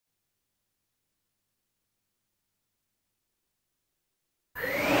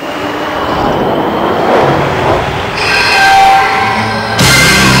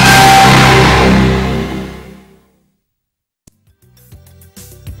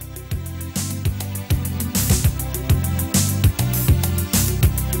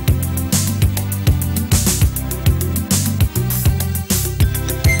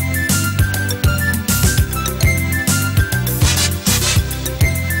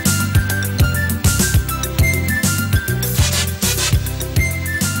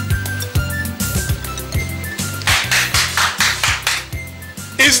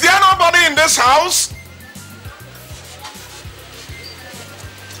this house?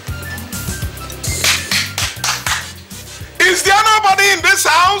 Is there nobody in this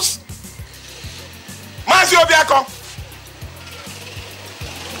house? Mazi Obiako.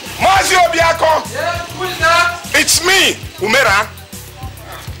 Mazi Obiako. Yeah, who is that? It's me, Umera.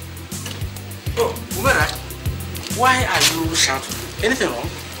 Oh, Umera. Why are you shouting? Anything wrong?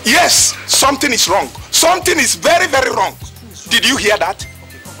 Yes, something is wrong. Something is very, very wrong. Did you hear that?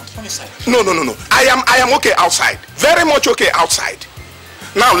 Okay, come inside. No. I am okay outside. Very much okay outside.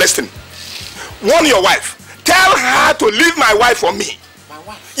 Now listen. Warn your wife. Tell her to leave my wife for me. My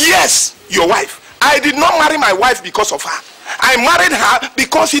wife? Yes, your wife. I did not marry my wife because of her. I married her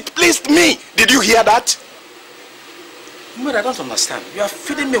because it pleased me. Did you hear that? Umera, I don't understand. You are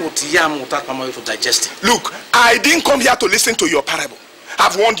feeding me with yam without my way to digest it. Look, I didn't come here to listen to your parable.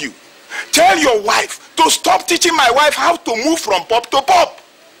 I've warned you. Tell your wife to stop teaching my wife how to move from pop to pop.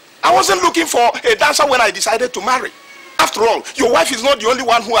 I wasn't looking for a dancer when I decided to marry. After all, your wife is not the only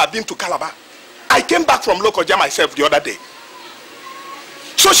one who had been to Calabar. I came back from Loco Efe myself the other day.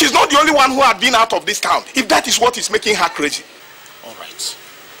 So she's not the only one who had been out of this town, if that is what is making her crazy. All right.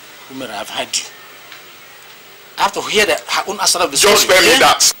 Umera, I've heard you. I have to hear her own answer of the story. Just spare me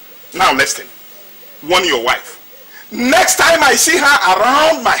that. Now listen. Warn your wife. Next time I see her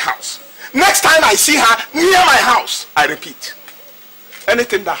around my house, next time I see her near my house, I repeat,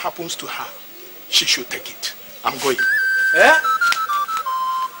 anything that happens to her, she should take it. I'm going. Eh?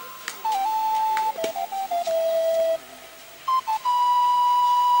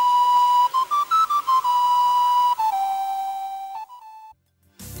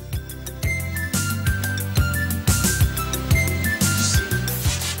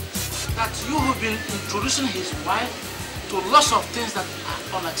 Been introducing his wife to lots of things that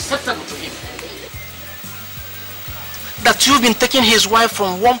are unacceptable to him. That you've been taking his wife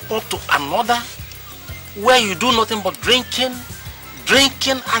from one pub to another, where you do nothing but drinking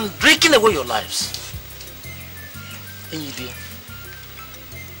and drinking away your lives. And you dear,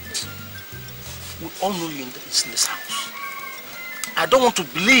 we all know you in this house. I don't want to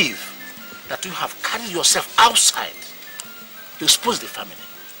believe that you have carried yourself outside to expose the family.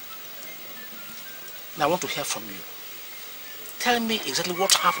 Now I want to hear from you. Tell me exactly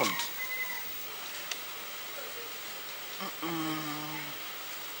what happened.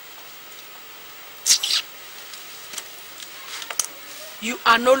 You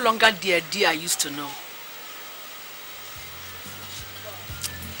are no longer the Eddie I used to know.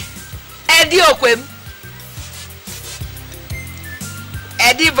 Eddie Okwem.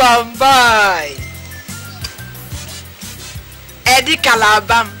 Eddie Bombay. Eddie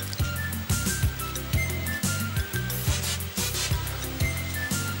Calabam.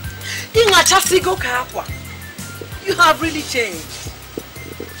 You have really changed.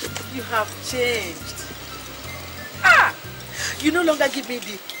 You have changed. Ah! You no longer give me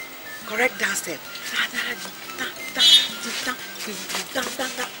the correct dance step.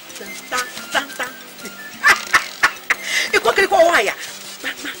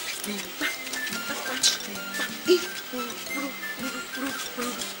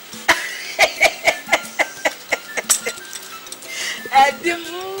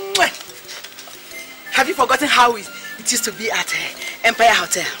 Have you forgotten how it used to be at Empire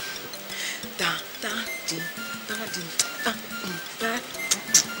Hotel?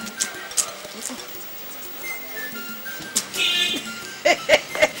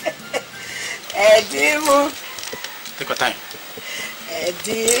 Eddie, take your time.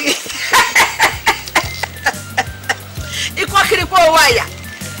 Eddie. Ikwakiri kwa waya.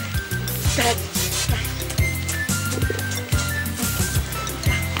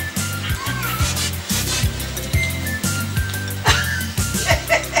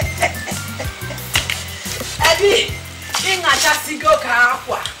 Eddie, you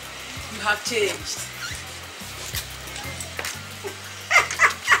have changed.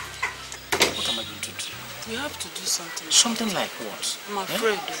 What am I going to do? We have to do something. Something like what? I'm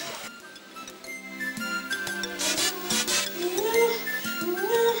afraid.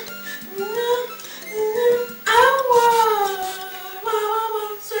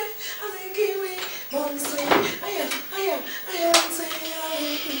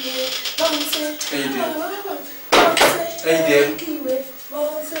 Hey dear,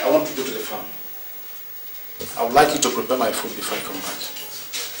 I want to go to the farm. I would like you to prepare my food before I come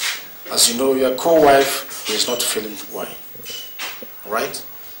back. As you know, your co-wife is not feeling well. Alright?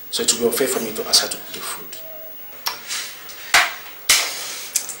 So it will be unfair for me to ask her to cook the food.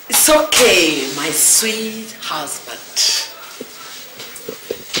 It's okay, my sweet husband.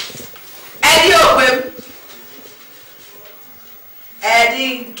 Eddie Okwem.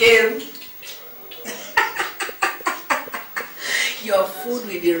 Eddie came. food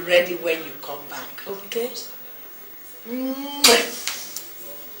will be ready when you come back, okay?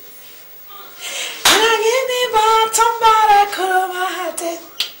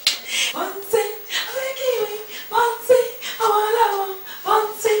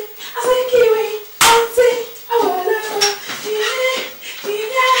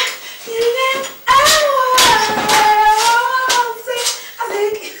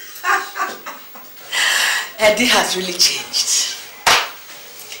 Eddie has really changed.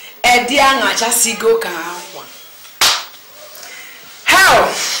 Eddie and just go one.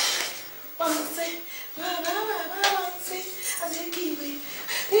 How?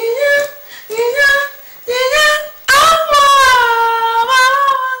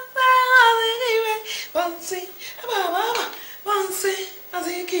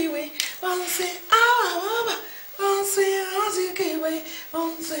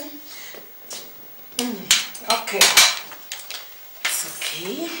 Okay. It's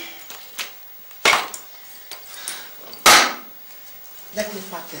okay. Let me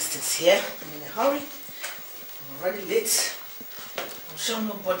pack this things here. I'm in a hurry. I'm already late. I'm sure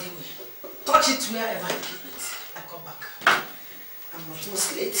nobody will touch it wherever I keep it. I come back. I'm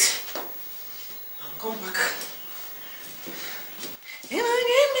almost late. I'll come back.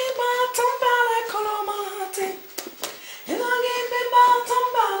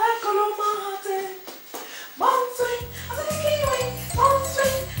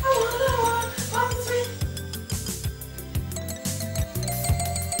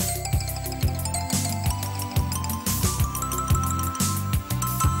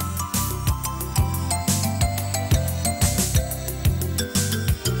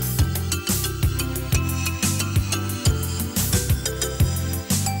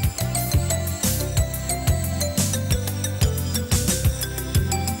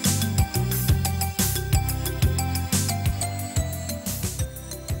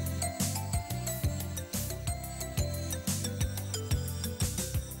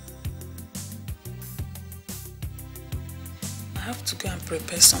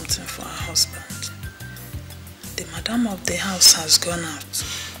 Prepare something for her husband. The madam of the house has gone out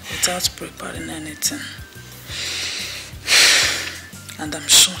without preparing anything. And I'm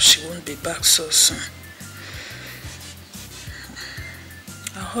sure she won't be back so soon.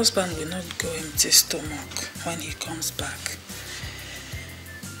 Her husband will not go empty stomach when he comes back.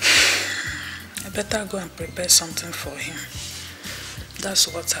 I better go and prepare something for him. That's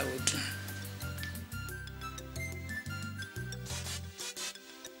what I will do.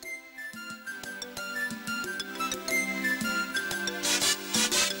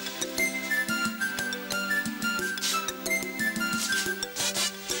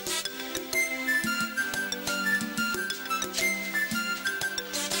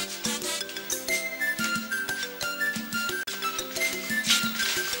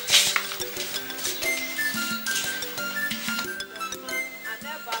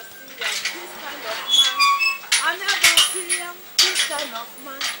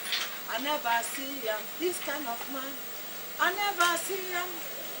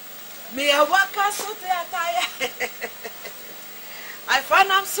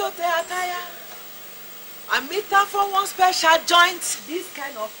 Special joint. This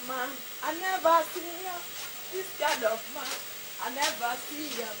kind of man, I never see him. This kind of man, I never see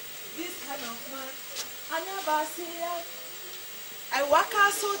him. This kind of man, I never see him. I work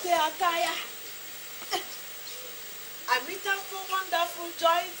out so they attire. I meet him for wonderful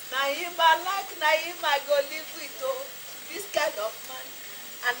joints. Now him I like, now him I go live with. Oh, this kind of man,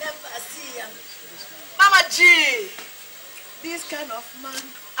 I never see him. Mama G, this kind of man,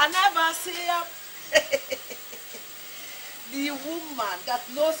 I never see him. The woman that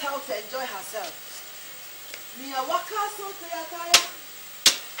knows how to enjoy herself. Me a waka so te attire.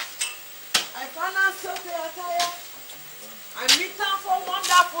 I found out so te attire. I meet her for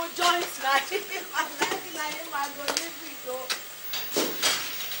wonderful joints. I go live with her.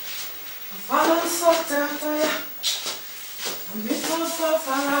 I found out so te attire. I meet her so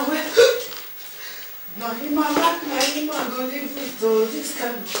far away. Now him I like, now him I go live with her. This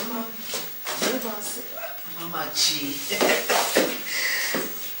kind of man. Never say. Mama G.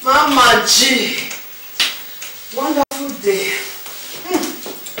 Mama G. Wonderful day.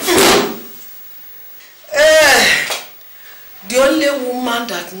 The only woman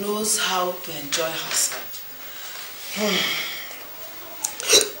that knows how to enjoy herself.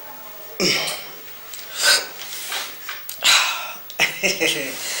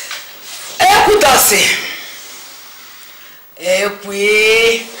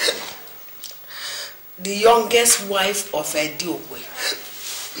 The youngest wife of Ozokwor.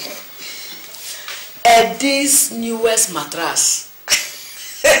 Eddie's newest mattress.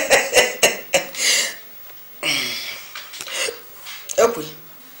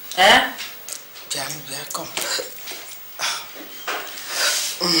 Eh? Jan, come.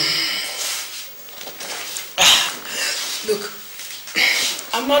 Look,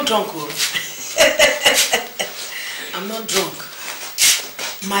 I'm not drunk. I'm not drunk.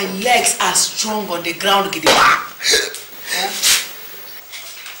 My legs are strong on the ground.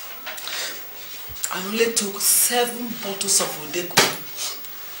 I only took 7 bottles of Udokwu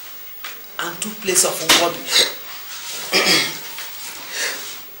and 2 plates of Wabi.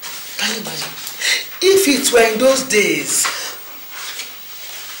 Can you imagine? If it were in those days,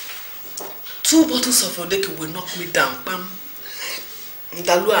 2 bottles of Udokwu will knock me down. Bam.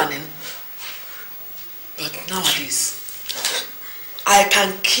 But nowadays, I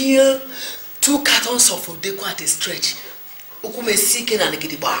can kill 2 cartons of Udokwu at a stretch.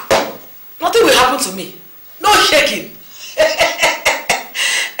 Nothing will happen to me. No shaking.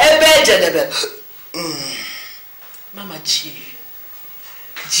 Mama G.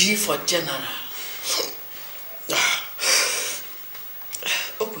 G for general.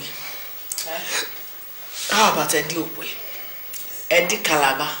 Okay. How about Eddie Okwe? Eddie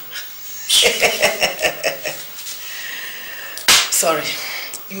Calabar. Sorry.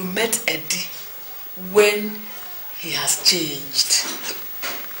 You met Eddie when he has changed.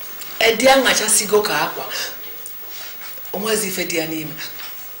 Eddie angacha sigo ka akwa. Omwazi Efe name.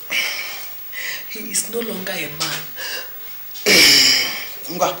 He is no longer a man.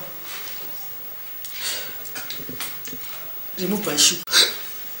 Ngwa. Remove my shoe.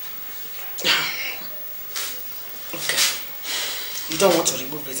 Okay. You don't want to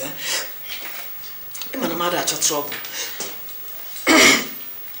remove it, eh? I'm not at your trouble.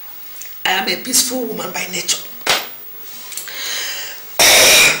 I am a peaceful woman by nature.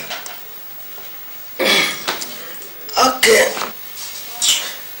 Okay.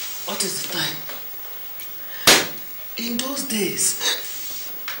 What is the time? In those days,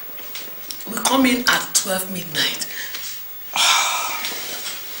 we come in at 12 midnight.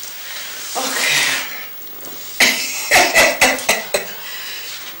 Okay.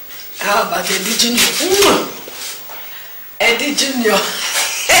 How about Eddie Junior? Eddie Junior.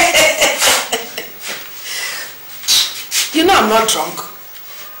 You know I'm not drunk.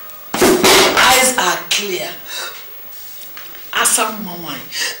 Eyes are clear. Asam wine.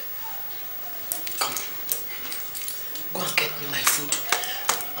 Come. Go and get me my food.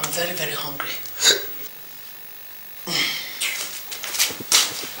 I'm very, very hungry.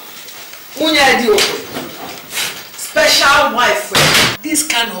 Special wife. This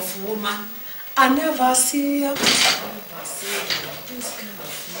kind of woman, I never see her. This kind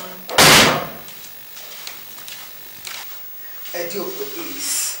of man. Udokwu is.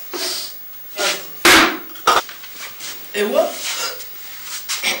 A what?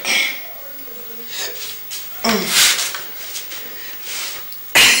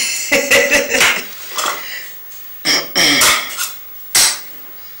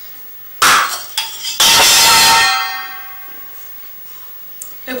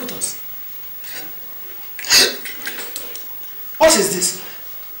 What is this?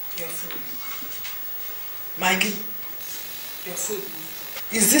 Your food. Maggie? Your food.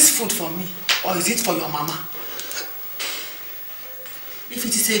 Is this food for me or is it for your mama? If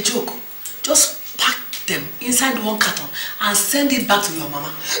it is a joke, just pack them inside 1 carton and send it back to your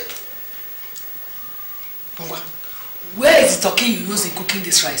mama. Where is the turkey you use in cooking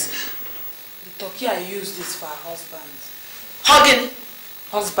this rice? The turkey I used is for her husband. Hugging?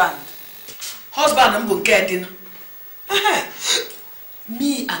 Husband. Husband, I'm going to get dinner.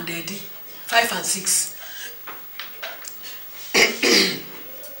 Me and Daddy, 5 and 6.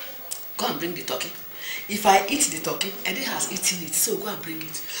 Go and bring the turkey. If I eat the turkey, Eddie has eaten it, so go and bring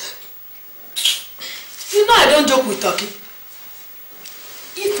it. You know I don't joke with turkey.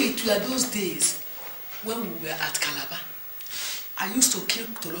 If it were those days when we were at Calabar, I used to kill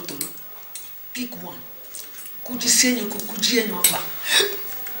tolo, pick one.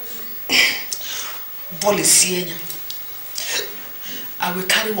 I will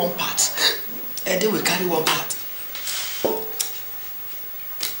carry 1 part. Eddie will carry 1 part.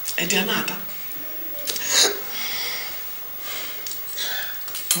 Eddie another.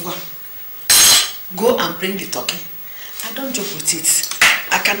 Go and bring the turkey. I don't joke with it.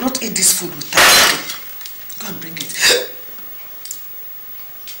 I cannot eat this food without it. Go and bring it.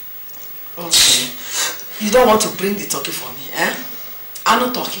 Okay. You don't want to bring the turkey for me, eh? I'm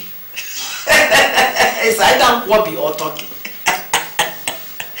not turkey. It's either wabi or turkey.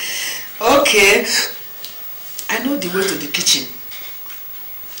 Okay. I know the way to the kitchen.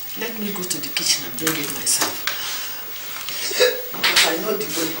 Let me go to the kitchen and bring it myself. Because I know the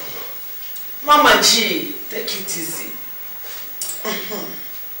way. Mama G, take it easy.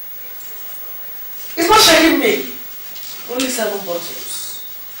 It's not shaking me. Only 7 bottles.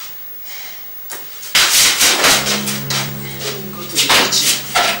 Let me go to the kitchen.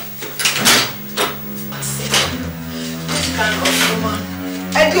 This kind of woman.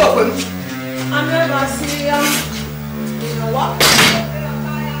 I do open. I never see you. You know what?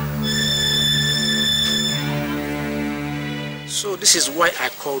 So this is why I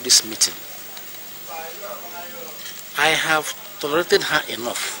call this meeting. I have tolerated her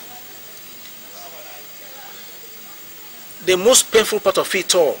enough. The most painful part of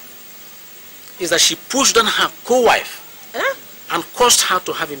it all is that she pushed on her co-wife and caused her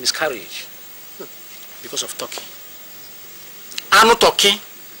to have a miscarriage because of talking. Anu talking,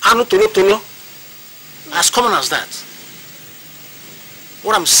 anu tolo tolo, as common as that.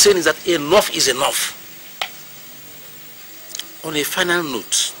 What I'm saying is that enough is enough. On a final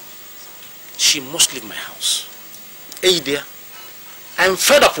note, she must leave my house. Hey dear, I'm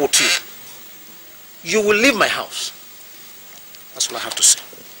fed up with you. You will leave my house. That's what I have to say.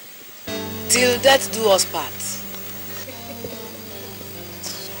 Till death do us part.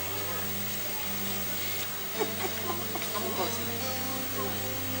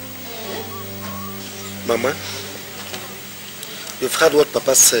 Mama, you've heard what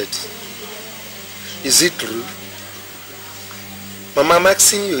Papa said. Is it true? Mama, I'm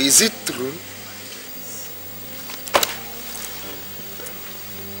asking you, is it true?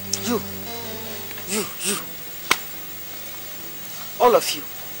 You. All of you.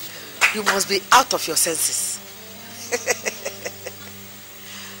 You must be out of your senses.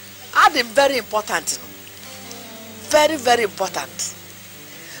 Adam, very important. Very, very important.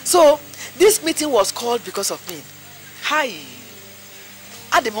 So, this meeting was called because of me. Hi.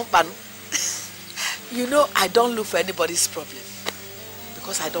 Adam, you know I don't look for anybody's problem.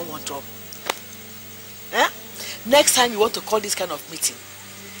 Because I don't want trouble. Next time you want to call this kind of meeting,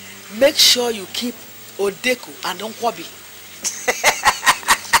 make sure you keep Odeku and Onkwabi.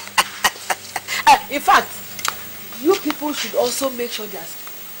 In fact, you people should also make sure there's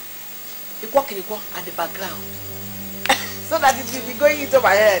a walk and the background. So that it will be going into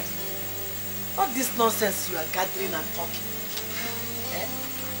my head. Not this nonsense you are gathering and talking.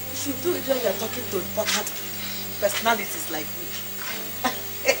 You should do it when you are talking to important personalities like me.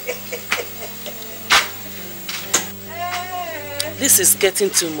 This is getting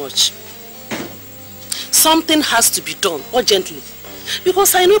too much. Something has to be done urgently.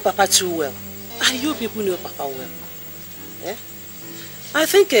 Because I know Papa too well. And you people know Papa well. I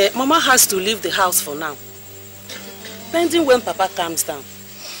think Mama has to leave the house for now. Pending when Papa calms down.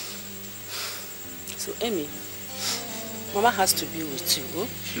 So, Amy, Mama has to be with you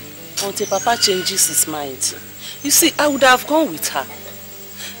until Papa changes his mind. You see, I would have gone with her.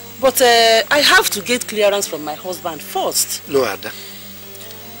 But I have to get clearance from my husband first. No, Ada.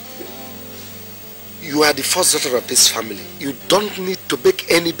 You are the first daughter of this family. You don't need to beg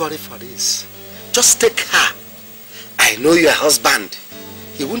anybody for this. Just take her. I know your husband.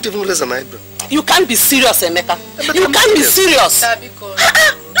 He won't even raise an eyebrow. You can't be serious, Emeka. You can't be serious.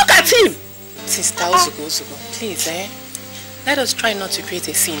 Look at him. Sister Ozokwor, please, let us try not to create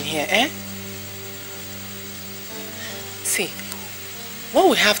a scene here, See, what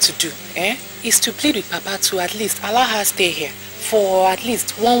we have to do, is to plead with Papa to at least allow her stay here for at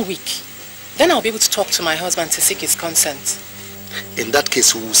least 1 week. Then I'll be able to talk to my husband to seek his consent. In that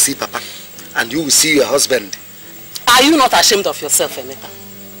case, we will see Papa, and you will see your husband. Are you not ashamed of yourself, Emeka?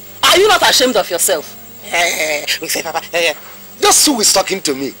 Are you not ashamed of yourself? We say, Papa, That's who is talking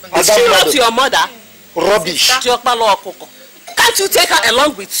to me. Is she not your mother? Rubbish. Can't you take her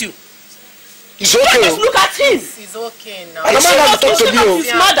along with you? It's okay. Just look at him. It's okay now. Is she not talking to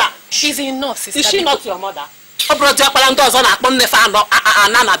his mother? She's enough, sister. Is she not your mother?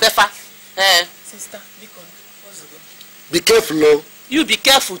 Sister, be careful, no? You be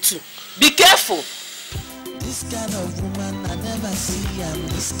careful too. Be careful. This kind of woman I never see.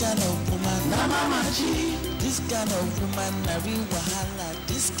 This kind of woman, na mama G. This kind of woman, na real wahala.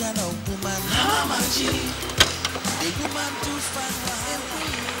 This kind of woman, na mama G. The woman too fine for her.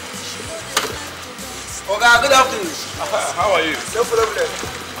 Okay, good afternoon. How are you? No problem.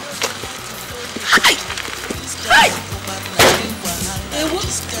 Hi. Hi.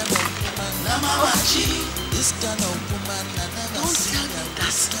 This kind of woman, na mama G. This kind of woman I never see.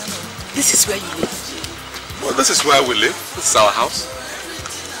 This is where you live. Well, this is where we live. This is our house.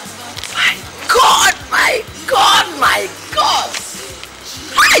 My God, my God, my God.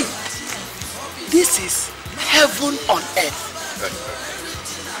 Hi! This is heaven on earth.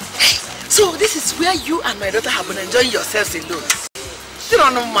 Hey, so this is where you and my daughter have been enjoying yourselves alone. You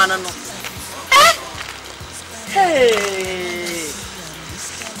don't know, man, no. Hey!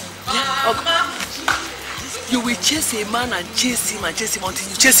 Yeah, okay. You will chase a man and chase him until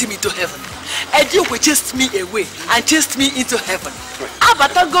you chase him into heaven. And you will chase me away and chase me into heaven. Mama,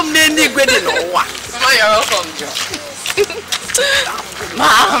 you're welcome, Joe.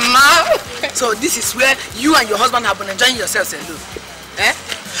 Mama! So this is where you and your husband have been enjoying yourselves alone. Eh?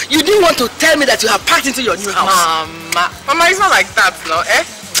 You didn't want to tell me that you have packed into your new house. Mama, it's not like that, no, eh?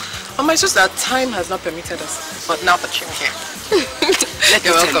 Mama, it's just that time has not permitted us. But now that you're here.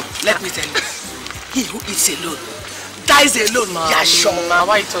 Let me tell you. He who eats alone dies alone, Mama. Yeah, sure. Mama,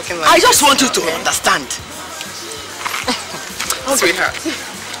 why are you talking like I just want you to understand. Sweetheart.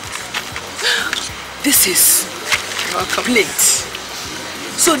 This is a plate.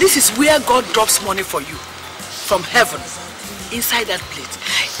 So this is where God drops money for you. From heaven. Inside that plate.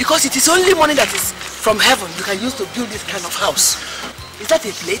 Because it is only money that is from heaven you can use to build this kind of house. Is that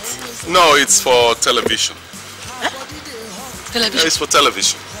a plate? No, it's for television. Huh? Television? It's for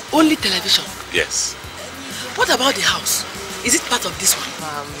television. Only television? Yes. What about the house? Is it part of this one?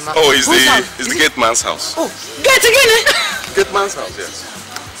 Oh, it's the gate man's house. Oh, gate again, eh? Gate man's house, yes.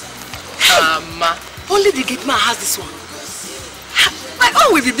 Only the gate man has this one. My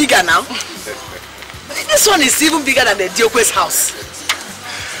own will be bigger now. This one is even bigger than the Diokwe's house.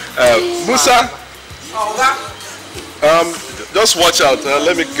 Musa, just watch out.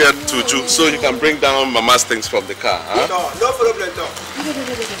 Let me get to Ju so you can bring down Mama's things from the car. Huh? No problem, no.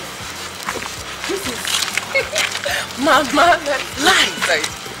 Mama, lie.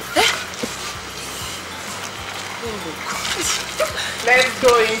 Eh? Let's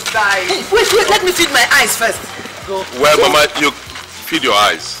go inside. Wait, let me feed my eyes first. Go. Well, Mama, you feed your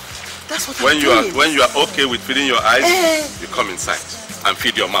eyes. That's what when you are okay with feeding your eyes, you come inside and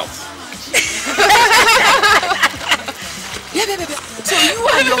feed your mouth. Yeah. So you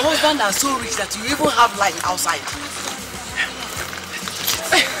and your husband are so rich that you even have light outside.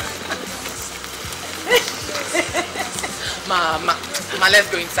 Mama, let's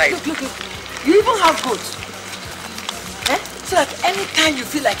go inside. Look. You even have goats. Eh? So that anytime you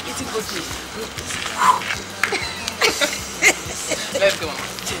feel like eating goat meat. Let's go.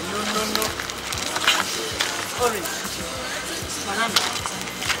 No. Orange, banana,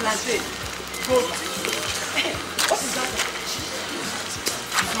 plantain, guava. What is that?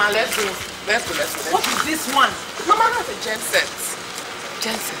 Mama, let's go. What is this one? Mama, that's a genset.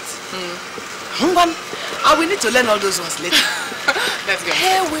 Genset? I will need to learn all those ones later. Let's go.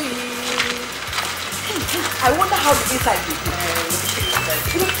 Hey, wait. I wonder how the inside will be.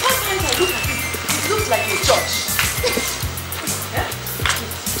 You know, sometimes I look at it, it looks like a church. Yeah?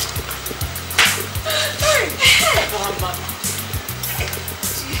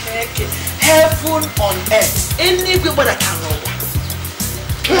 Heaven on earth. Anywhere that can roll.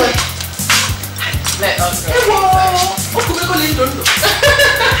 Let us go.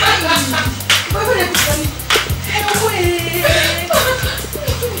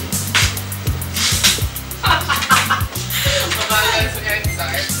 Mama, let's go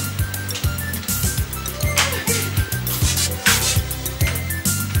inside.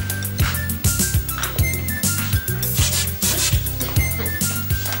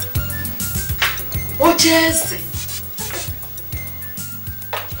 Oh, Jesse.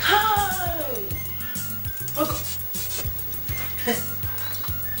 Hi. Ogo.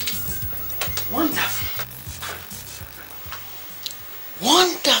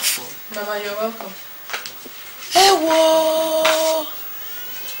 Wonderful. Mama, you're welcome. Hey, whoa.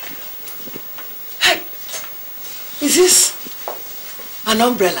 Hey. Is this an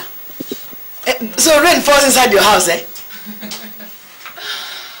umbrella? So rain falls inside your house, eh?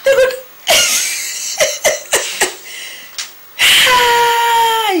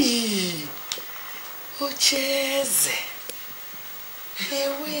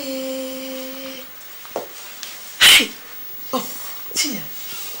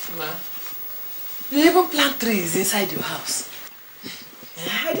 You even plant trees inside your house.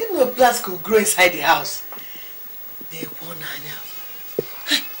 I didn't know plants could grow inside the house.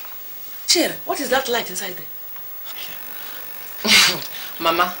 Chira, what is that light inside there?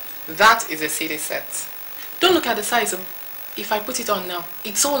 Mama, that is a CD set. Don't look at the size. If I put it on now,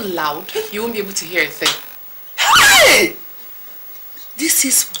 it's so loud, you won't be able to hear a thing. Hey! This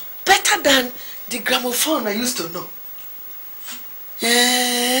is better than the gramophone I used to know.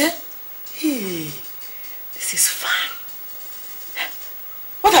 Hey, this is fun.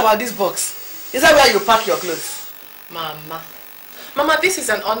 What about this box? Is that where you pack your clothes? Mama, this is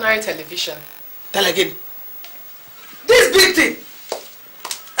an ordinary television. Tell again. This big thing.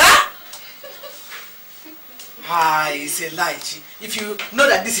 Huh? It's a lie, Chi. If you know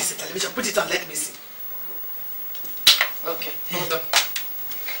that this is a television, put it on, let me see. Okay, hold on.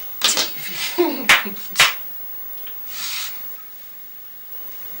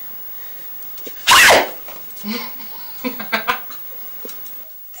 This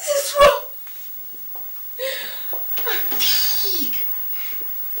is wrong.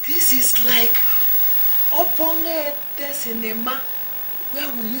 This is like Obonge the cinema where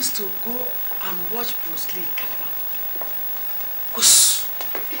we used to go and watch Bruce Lee in Calabar.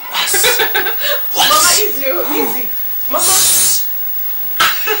 Mama, easy, easy. Mama.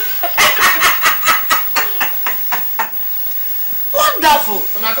 Wonderful.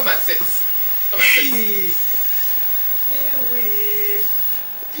 Mama, come and sit. Come and sit.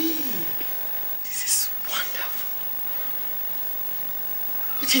 This is wonderful.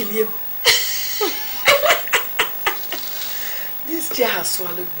 What you mean? This chair has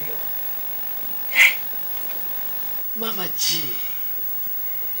swallowed me up. Mama G.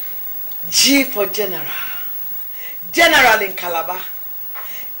 G for general. General in Calabar.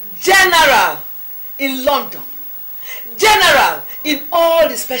 General in London. General in all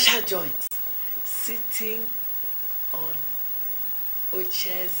the special joints. Sitting on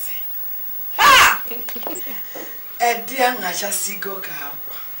Ocheze. Ha!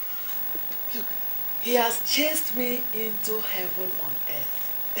 Look, he has chased me into heaven on earth.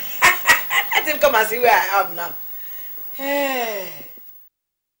 Let him come and see where I am now. Hey.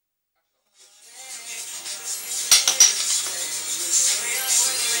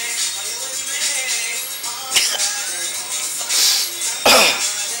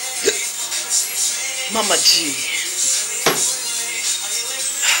 Mama G.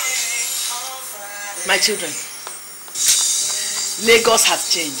 My children, Lagos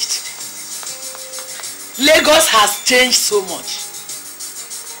has changed. Lagos has changed so much.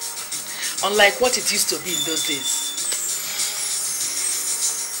 Unlike what it used to be in those days.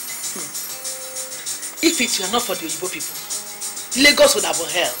 If it were not for the Igbo people, Lagos would have been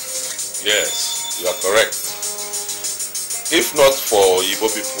hell. Yes, you are correct. If not for Igbo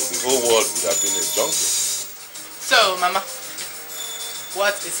people, the whole world would have been a jungle. So, Mama,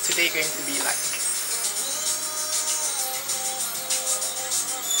 what is today going to be like?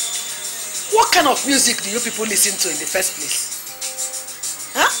 What kind of music do you people listen to in the first place?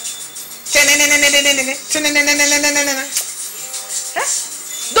 Huh? Huh?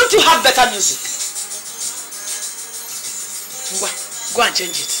 Don't you have better music? Go and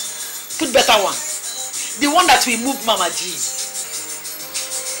change it. Put better one. The one that will move Mama G.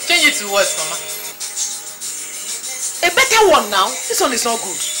 Change it to what, Mama? A better one now. This one is not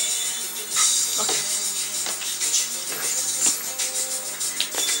good. Okay.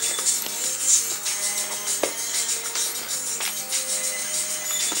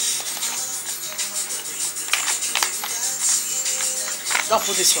 Don't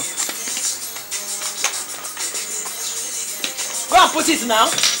put this one. Go and put it now.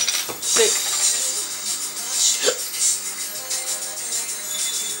 Take.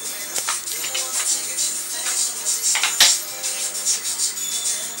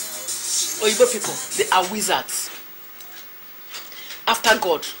 Oyibo people, they are wizards. After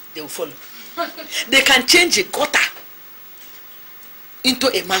God, they will follow. They can change a gutter into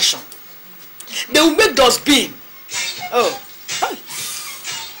a mansion. They will make dustbin. Oh.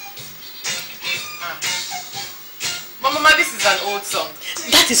 Mama, this is an old song.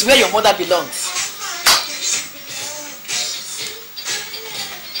 That is where your mother belongs.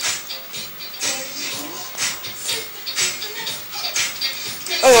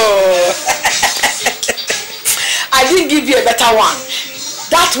 Oh. I didn't give you a better one.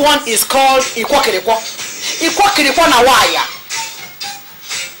 That one is called Ikwakirikwa. Ikwakirikwa na waya.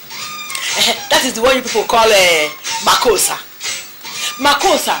 That is the one you people call Makosa.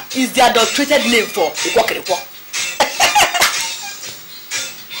 Makosa is the adulterated name for Ikwakirikwa.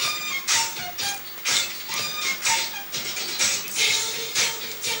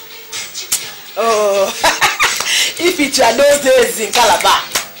 Oh, if it were those days in Calabar.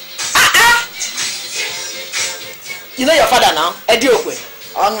 You know your father now, Ediokwe.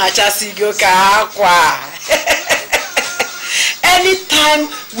 Anytime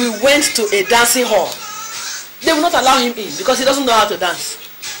we went to a dancing hall, they will not allow him in because he doesn't know how to dance.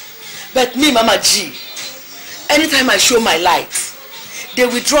 But me, Mama G, anytime I show my light, they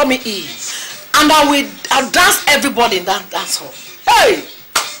will draw me in, and I'll dance everybody in that dance hall. Hey!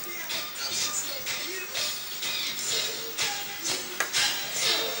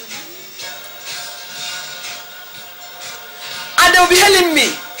 And they'll be hailing me,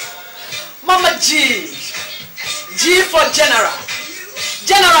 Mama G. G for general.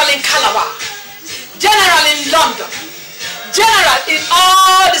 General in Calabar. General in London. General in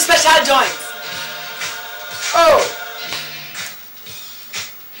all the special joints. Oh.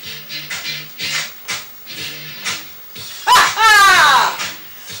 Ha ha!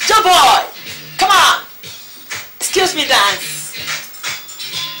 Joe boy, come on.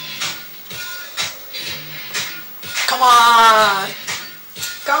 Come on.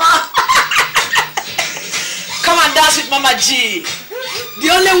 Come on. Come and dance with Mama G. The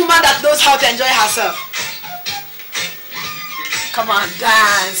only woman that knows how to enjoy herself. Come on,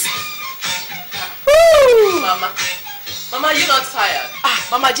 dance. Woo! Mama, you not tired?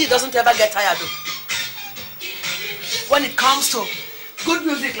 Mama G doesn't ever get tired though. When it comes to good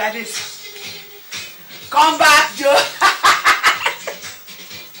music like this. Come back, Joe.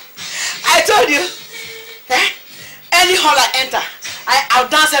 I told you. Any hall I enter, I'll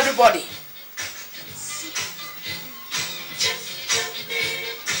dance everybody.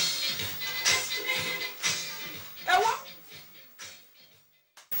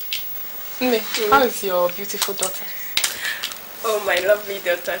 How is your beautiful daughter? Oh, my lovely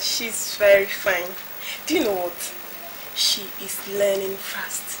daughter, she's very fine. Do you know what? She is learning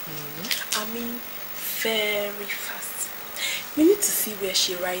fast. I mean, very fast. We need to see where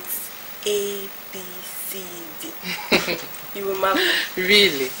she writes A, B, C, D. You will marvel.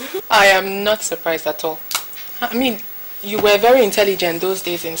 Really? I am not surprised at all. I mean, you were very intelligent those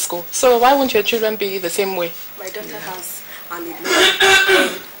days in school. So why won't your children be the same way? My daughter has an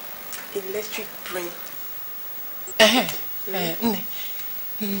electric brain.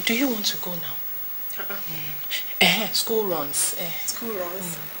 Do you want to go now? School runs. School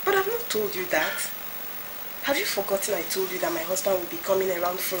runs? But I've not told you that. Have you forgotten I told you that my husband will be coming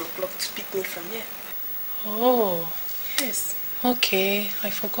around 4 o'clock to pick me from here? Oh. Yes. Okay,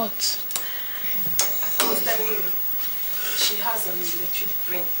 I forgot. As I was telling you, she has an electric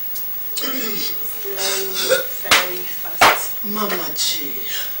brain. She's learning very fast. Mama G.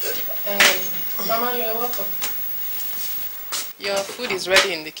 Mama, you are welcome. Your food is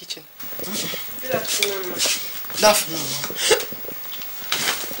ready in the kitchen. Good afternoon, ma. Good afternoon.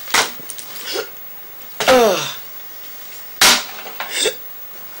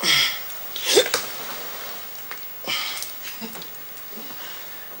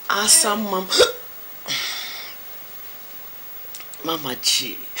 Awesome, Mama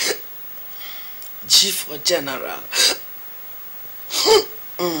G. G for General.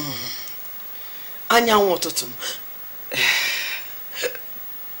 Anya wototum.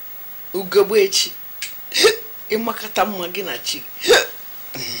 Ugabwechi. Imakata maginachi.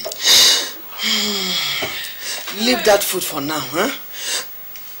 Leave that food for now, huh?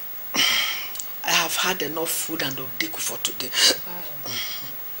 I have had enough food and Udokwu for today.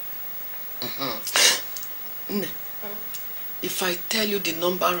 If I tell you the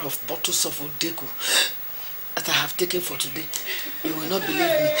number of bottles of Udokwu that I have taken for today, you will not believe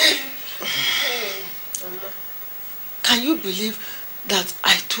me. Can you believe that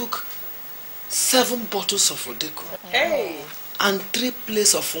I took 7 bottles of Udokwu and 3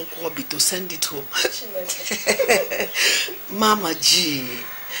 plates of nkwobi to send it home? Mama G.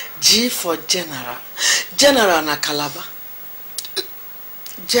 G for General. General na Calabar.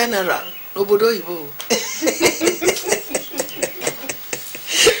 General. Obodo Ibo.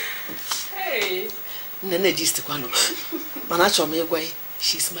 Hey. Nene Jistikwano. Manacho Megwai.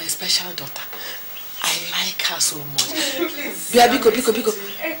 She's my special daughter. I like her so much. Please. Biko.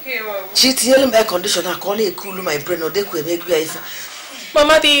 Okay, Mama. She's yelling air conditioner. I call it cool my brain.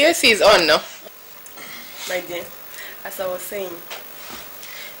 Mama, the AC is on now. My dear, as I was saying,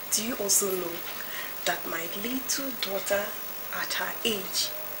 do you also know that my little daughter at her age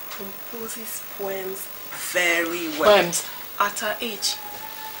composes poems very well? Poems? At her age.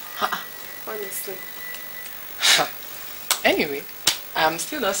 Honestly. Anyway, I'm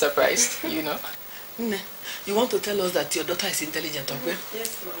still not surprised, you know. You want to tell us that your daughter is intelligent, okay?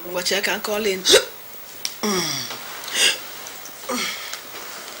 Yes, Mama. Watch, I can call in.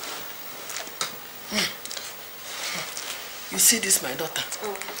 You see this, my daughter?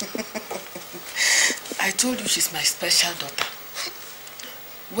 I told you she's my special daughter.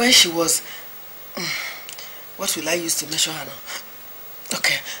 When she was... what will I use to measure her now?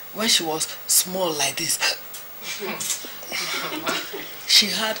 Okay, when she was small like this, she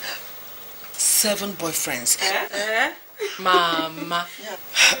had 7 boyfriends. Mama.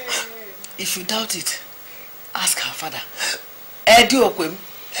 If you doubt it, ask her father. Eddie Okwem,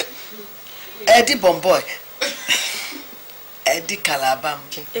 Eddie Bomboy, Eddie Calabam.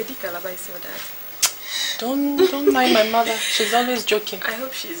 Eddie Calabar is your dad. Don't mind my mother. She's always joking. I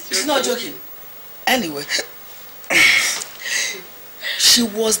hope she's joking. She's not joking. Anyway, she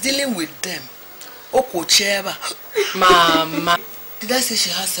was dealing with them. Okocheba. Mama. Did I say she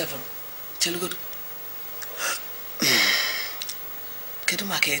has 7? Chelugodo. Kedu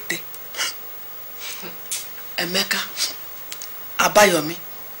Makete. Emeka. Abayomi.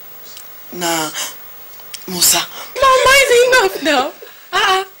 Na Musa. Mama, is enough now.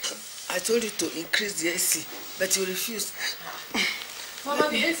 I told you to increase the AC but you refused. Mama,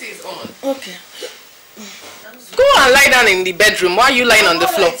 the AC is on. Okay. Go and lie down in the bedroom. Why are you lying on the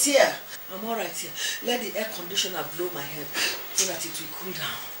floor? Right here. I'm all right here. Let the air conditioner blow my head so that it will cool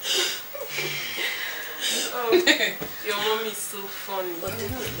down. Oh, your mom is so funny.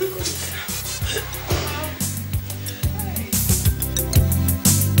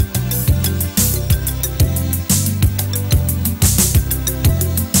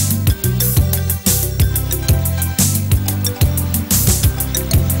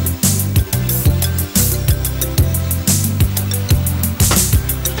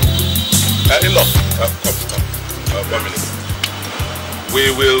 In-law, come. 1 minute. We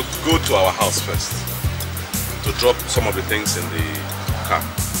will go to our house first to drop some of the things in the car.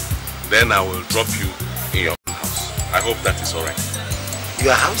 Then I will drop you in your house. I hope that is all right.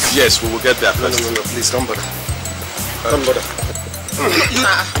 Your house? Yes, we will get there first. No, please don't bother. Don't bother.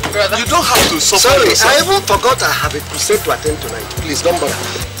 Brother, you don't have to suffer. Sorry, yourself. I even forgot I have a crusade to attend tonight. Please don't bother.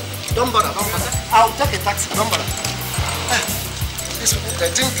 Don't bother. I'll take a taxi. Don't bother. These people,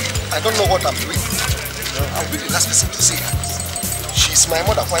 I don't know what I'm doing. I'll be the last person to see her. She's my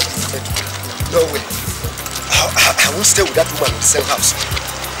mother. Why would you? No way. I won't stay with that woman in the same house.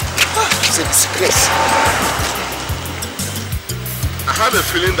 She's a disgrace. I have a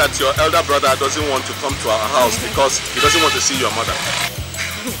feeling that your elder brother doesn't want to come to our house because he doesn't want to see your mother.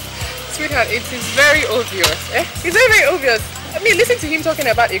 Sweetheart, it is very obvious. It's very, very obvious. I mean, listen to him talking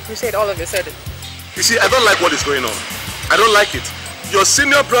about a crusade all of a sudden. You see, I don't like what is going on. I don't like it. Your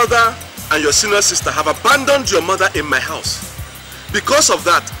senior brother and your senior sister have abandoned your mother in my house. Because of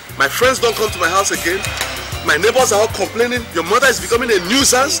that, my friends don't come to my house again. My neighbors are all complaining. Your mother is becoming a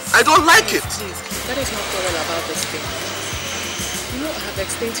nuisance. I don't like it. Please, that is not all about this thing. You know, I have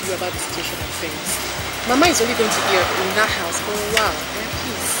explained to you about the situation of things. Mama is only going to be in that house for a while.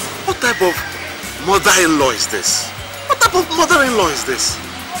 Please. What type of mother-in-law is this? What type of mother-in-law is this?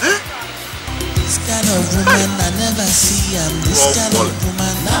 This kind of woman I never see. I'm this kind of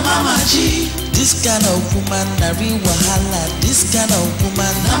woman. Na Mama G. This kind of woman na real wahala. This kind of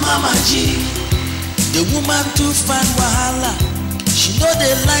woman na Mama G. The woman too find wahala. She know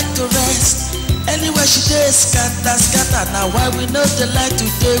they like to rest. Anywhere she dey scatter. Now why we know they like to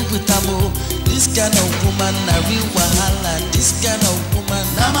dey with am. This kind of woman na real wahala. This kind of woman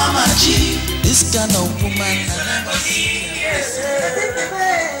na Mama G. This kind of woman I never see.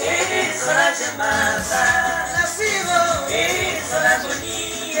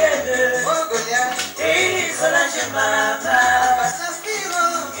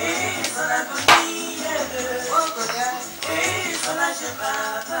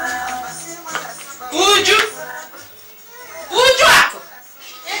 Uju!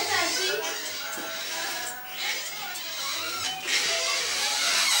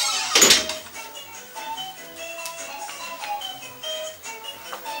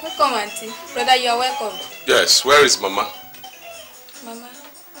 Welcome, Auntie. Brother, you are welcome. Yes, where is Mama? Mama?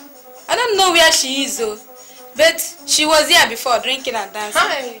 I don't know where she is, though. But she was here before, drinking and dancing.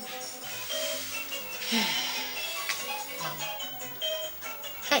 Hi. Mama.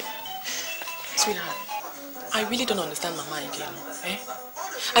 Hey. Sweetheart, I really don't understand Mama again.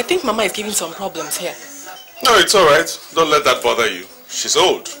 I think Mama is giving some problems here. No, it's alright. Don't let that bother you. She's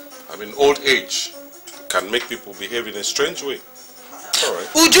old. I mean, old age can make people behave in a strange way. It's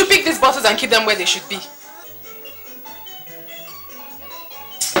alright. Would you pick these bottles and keep them where they should be?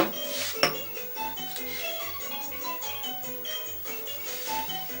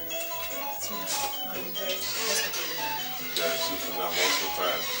 I'm also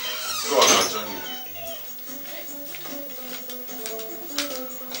tired. Go on, I'll join you.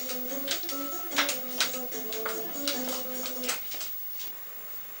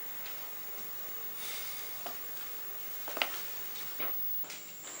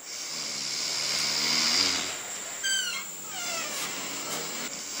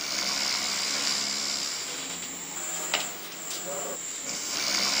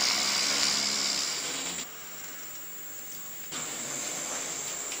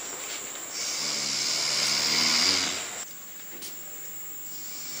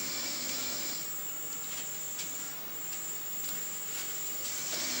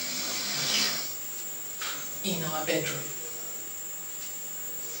 In our bedroom.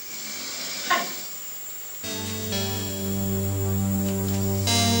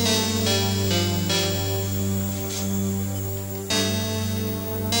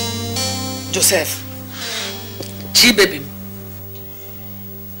 Joseph, G-baby,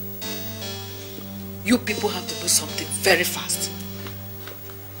 you people have to do something very fast.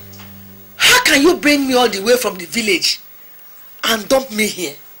 How can you bring me all the way from the village and dump me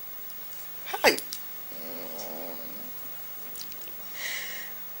here? Hi.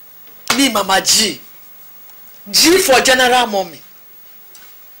 Mama G. G for General Mommy.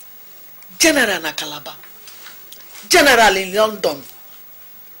 General na Calabar. General in London.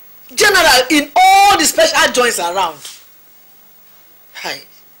 General in all the special joints around. Hi.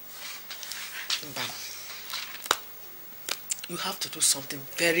 Bam. You have to do something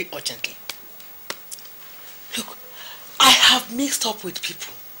very urgently. Look, I have mixed up with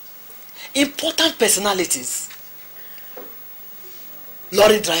people. Important personalities.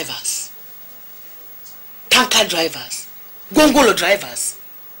 Lorry drivers. Tanker drivers. Gongolo drivers.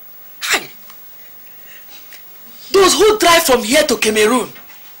 Hi. Those who drive from here to Cameroon.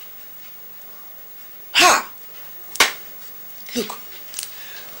 Ha! Look,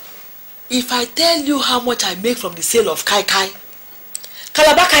 if I tell you how much I make from the sale of Kai Kai,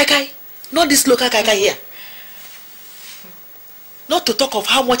 Calabar Kai Kai, not this local Kai Kai here. Not to talk of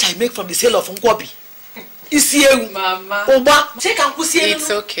how much I make from the sale of Nkwobi. Mama, it's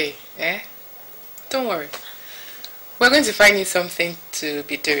okay, eh? Don't worry. We're going to find you something to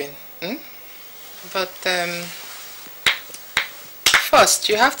be doing. But first,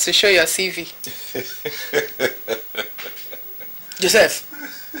 you have to show your CV. Joseph,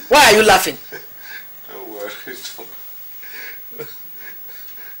 why are you laughing? Don't worry.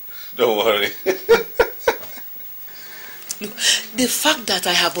 Don't worry. Look, the fact that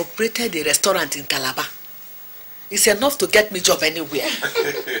I have operated a restaurant in Calabar is enough to get me job anywhere.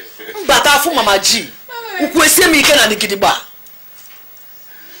 But afu Mama G,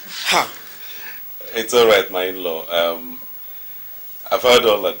 it's all right, my in-law. I've heard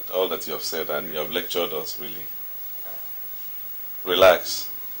all that you have said, and you have lectured us really. Relax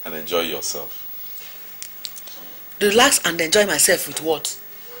and enjoy yourself. Relax and enjoy myself with what?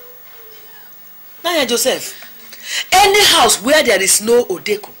 Nanya Joseph, any house where there is no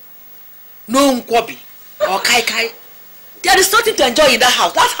Udokwu, no Nkwobi or Kai Kai, there is nothing to enjoy in that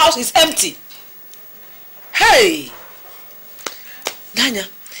house. That house is empty. Hey! Nanya,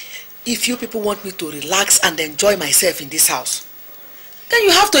 if you people want me to relax and enjoy myself in this house, then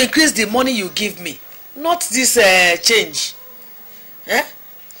you have to increase the money you give me, not this change. Eh?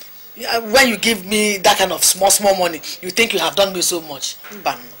 When you give me that kind of small money, you think you have done me so much.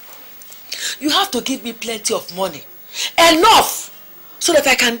 You have to give me plenty of money. Enough! So that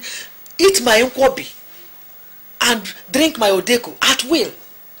I can eat my Nkwobi and drink my Udokwu at will.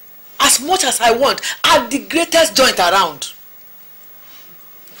 As much as I want, at the greatest joint around.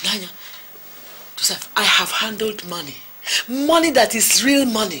 Nanya, Joseph, I have handled money. Money that is real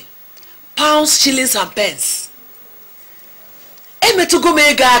money. Pounds, shillings, and pence.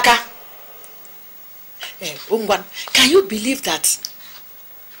 Can you believe that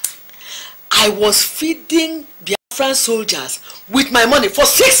I was feeding Biafran soldiers with my money for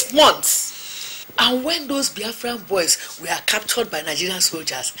 6 months? And when those Biafran boys were captured by Nigerian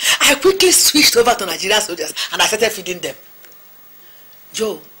soldiers, I quickly switched over to Nigerian soldiers and I started feeding them.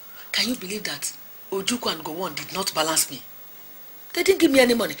 Joe, can you believe that Ozokwor and Gowon did not balance me? They didn't give me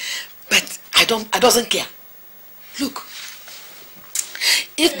any money, but I doesn't care. Look,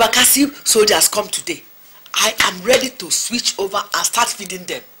 if Bakassi soldiers come today, I am ready to switch over and start feeding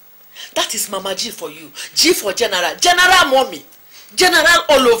them. That is Mama G for you. G for General. General Mommy. General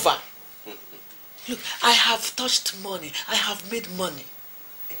all over. Look, I have touched money. I have made money.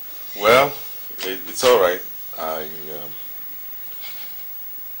 Well, it's all right. I'll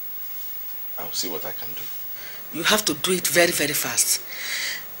see what I can do. You have to do it very, very fast.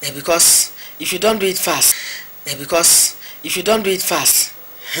 Because if you don't do it fast,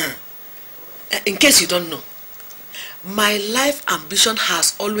 in case you don't know, my life ambition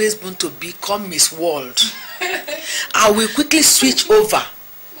has always been to become Miss World. I will quickly switch over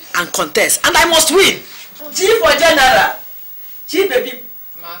and contest, and I must win. G for General. G baby.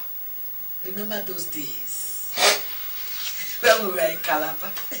 Ma. Remember those days when we were in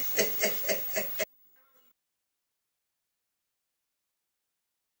Calabar?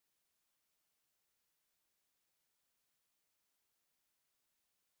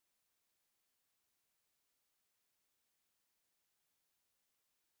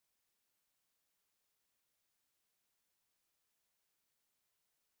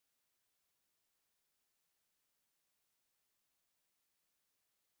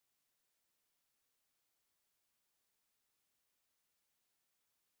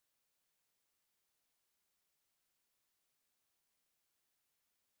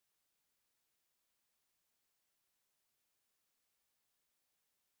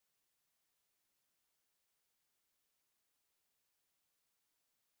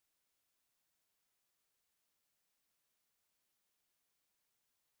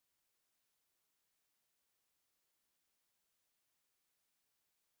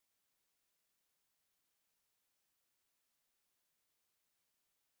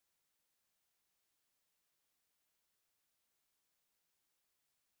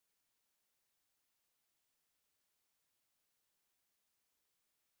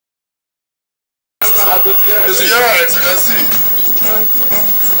 Yes, you can see.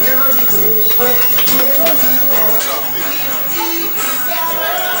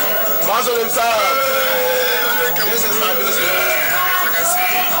 Muscle himself. This is my music. I can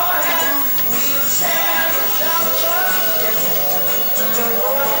see.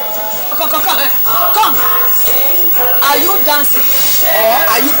 Come. Are you dancing or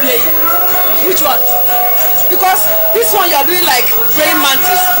are you playing? Which one? Because this one you are doing like praying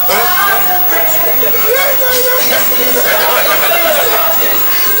mantis.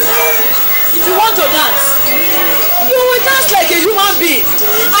 If you want to dance, you will dance like a human being,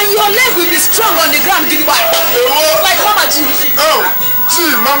 and your leg will be strong on the ground, like Mama G. Oh,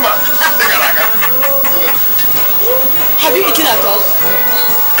 gee, Mama. Have you eaten at all?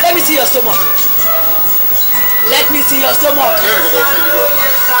 Let me see your stomach. Let me see your stomach.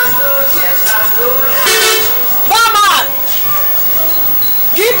 Barman!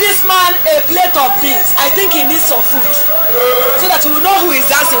 Give this man a plate of beans. I think he needs some food. So that you will know who is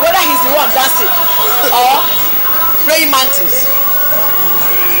dancing, whether he's the one dancing or praying mantis.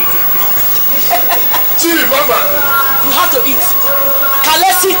 Gee, Mama! You have to eat. Can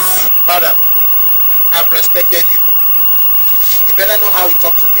let's eat. Madam, I've respected you. You better know how you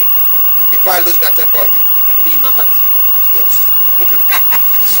talk to me before I lose my temper on you. Me, Mama G. Yes. Okay.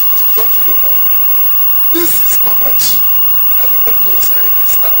 Don't you know that? This is Mama G. Everybody knows how it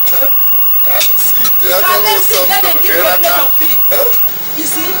is now. Huh? Let them give you a plate of beans. You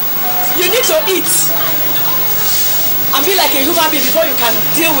see, you need to eat and be like a human being before you can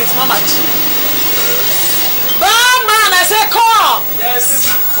deal with Mama G. Barman, I say come. Yes.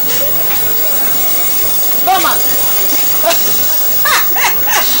 Barman.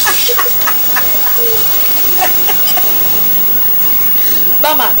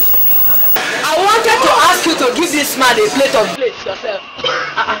 Barman, I wanted to ask you to give this man a plate of plates yourself.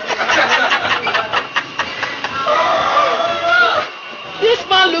 This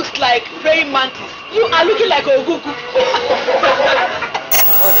man looks like praying mantis. You are looking like Ozokwor.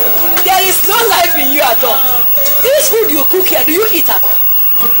 There is no life in you at all. This food you cook here, do you eat at all?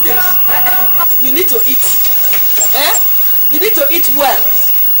 Yes. You need to eat. You need to eat well.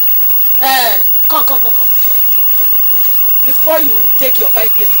 Come. Before you take your 5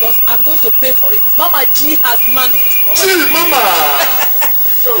 plates, because I'm going to pay for it. Mama G has money. Gee, Mama!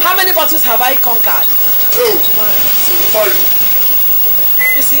 How many bottles have I conquered? 2. 5.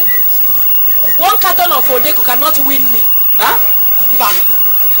 You see? 1 carton of Odeku cannot win me. Bang.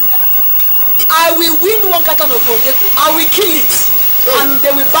 I will win 1 carton of Odeku. I will kill it. And they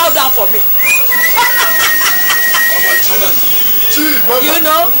will bow down for me. Gee, Mama. You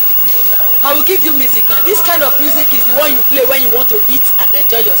know? I will give you music now. This kind of music is the one you play when you want to eat and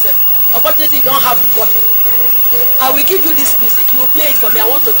enjoy yourself. Unfortunately, you don't have body. I will give you this music. You will play it for me. I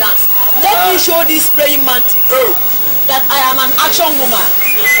want to dance. Let me show this praying mantis that I am an action woman.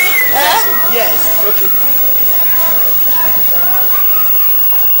 Yes. Okay.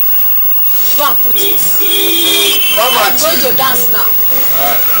 Go and put it. Mama I'm going to dance now.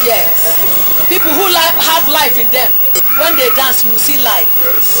 Yes. People who have life in them, when they dance, you will see life.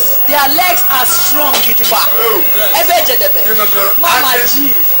 Yes. Their legs are strong. Mama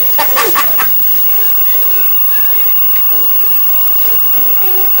G.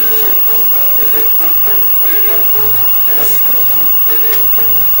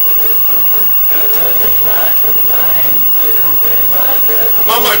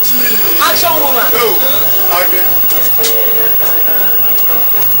 Mama G. Action woman. Okay.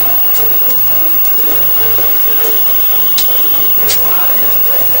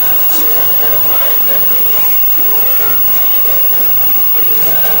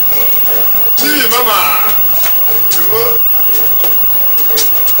 Gee, Mama.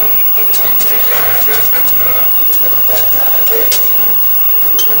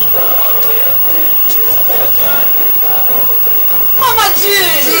 Mama G.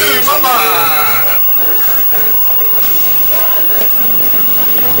 Gee, Mama.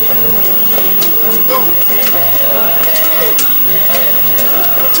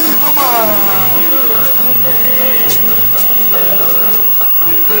 Gee, Mama.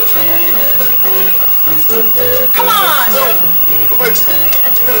 Come on. Mama G.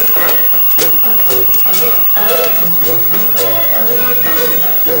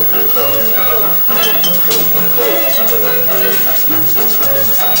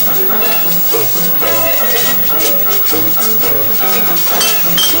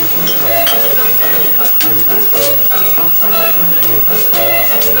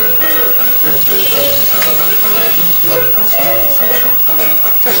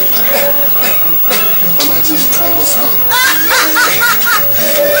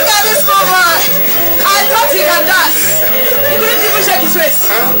 Look at this woman. Yes.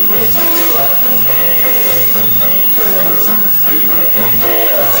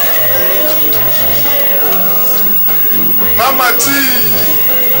 Mama G.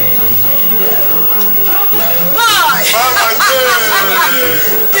 Hi. Mama G.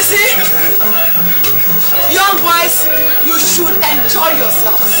 You see, young boys, you should enjoy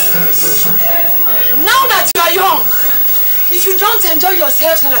yourselves. Yes. Now that you are young, if you don't enjoy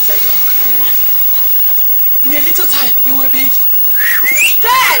yourselves now that you are young, in a little time you will be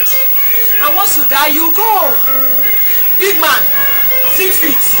dead. And once you die, you go. Big man, 6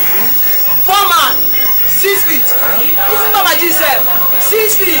 feet. Poor man, 6 feet. Even Mama G said,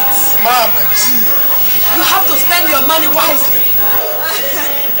 6 feet. Mama G. You have to spend your money wisely.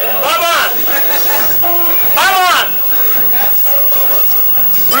 Mama! Mama!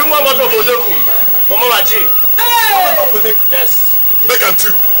 Bring one bottle of Ozokwor for Mama G. Hey! Yes. Make them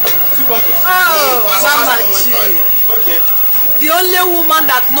 2. 2 bottles. Oh, Mama G. Okay. The only woman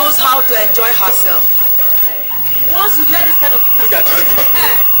that knows how to enjoy herself. Once you hear this kind of... Look at it.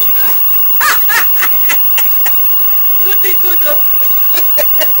 Good thing, good though.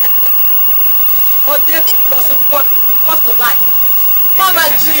 Ozokwor plus body equals to life. Mama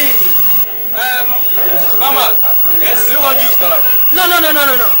G. Mama, yes, do you want juice for her? No.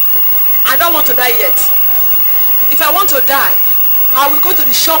 I don't want to die yet. If I want to die, I will go to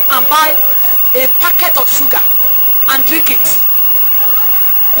the shop and buy a packet of sugar and drink it.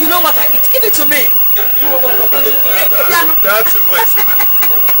 You know what I eat? Give it to me. That's what.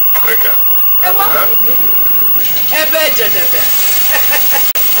 Drink it.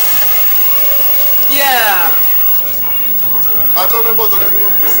 Yeah. I don't know about the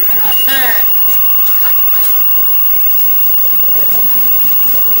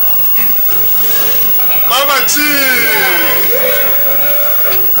Mama G!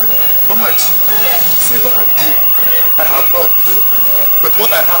 Mama G, silver and gold I have not, but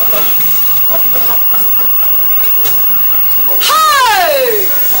what I have now. Hey!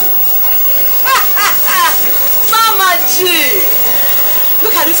 Mama G!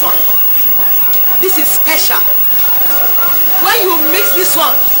 Look at this one. This is special. When you mix this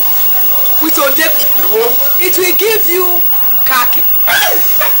one with Ozokwor, it will give you khaki.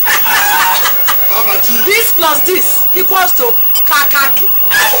 Mama G. This plus this equals to kakaki.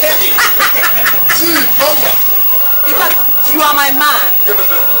 G, Mama. In fact, you are my man. Give me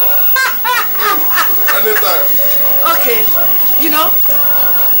that. Anytime. Okay, you know.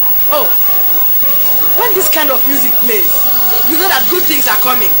 Oh, when this kind of music plays, you know that good things are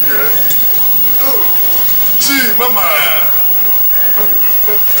coming. Yeah. Oh, G, Mama.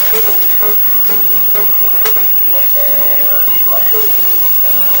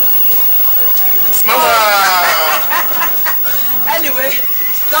 Mama. Anyway,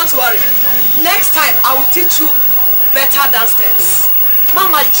 don't worry. Next time I will teach you better dance steps.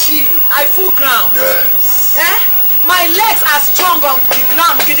 Mama G, I full ground. Yes. Eh? My legs are strong on the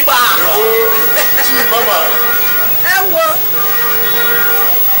ground, Gidiba. G, Mama.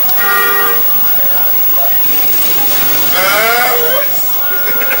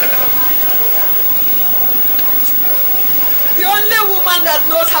 The only woman that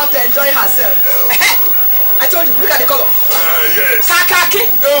knows how to enjoy herself. I told you, look at the color. Yes. Kakaki.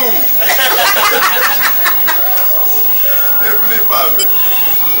 Oh.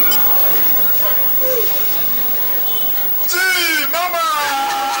 Gee, Mama.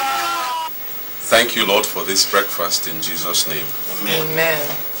 Thank you, Lord, for this breakfast in Jesus' name. Amen.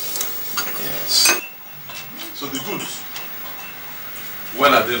 Yes. So the goods,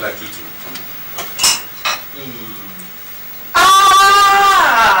 when are they likely to come?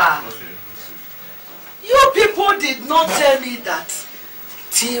 Ah! Okay. You people did not tell me that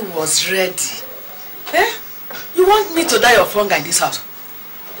tea was ready. Eh? You want me to die of hunger in this house?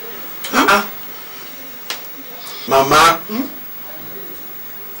 Mama.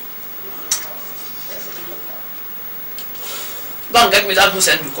 Go and get me that goose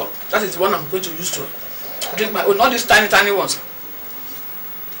and cup. That is the one I'm going to use to drink my own, not these tiny ones.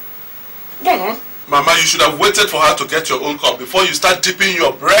 Go on. Mama, you should have waited for her to get your own cup before you start dipping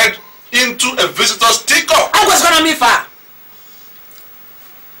your bread into a visitor's teacup. I was gonna be far.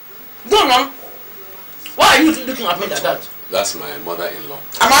 Go on. Why are you looking at me like that? That's my mother-in-law.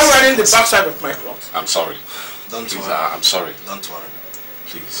 Am I wearing the backside of my clothes? I'm sorry. Don't Please, worry. I'm sorry. Don't worry.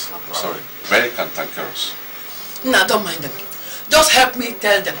 Please, I'm sorry. Very cantankerous. No, don't mind them. Just help me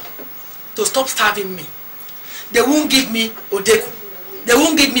tell them to stop starving me. They won't give me Ozokwor. They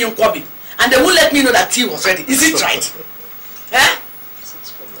won't give me Nkwobi. And they won't let me know that tea was ready. Is it right? Eh?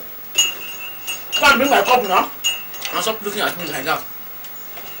 Come on, bring my cup now. And stop looking at me like that.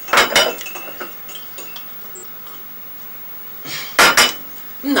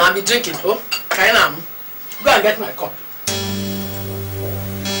 No, I'll be drinking. Oh, Kainam. Go and get my cup.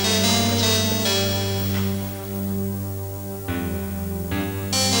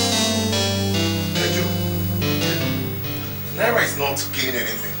 Naira is not gaining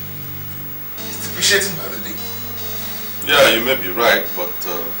anything. It's depreciating by the day. Yeah, you may be right, but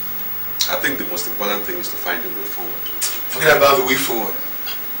I think the most important thing is to find a way forward. Forget about the way forward.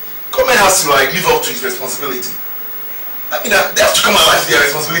 Government has to live up to its responsibility. I mean, they have to come alive to their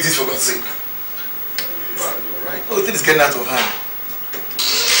responsibilities for God's sake. You're right. Oh, the thing is getting out of hand.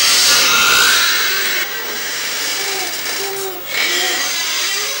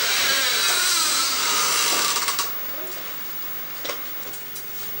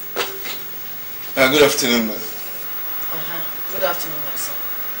 Good afternoon, man. Good afternoon, my son.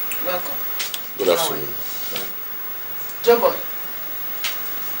 Welcome. Good afternoon. Joe boy,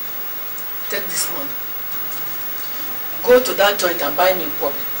 take this money. Go to that joint and buy me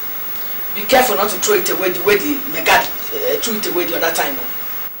Nkwobi. Be careful not to throw it away the way the Megad threw it away the other time.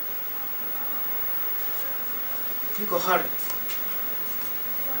 You go hurry.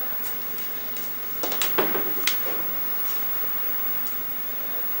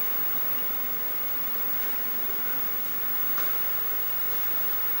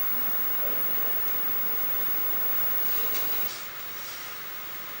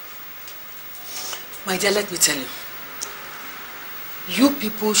 My dear, let me tell you. You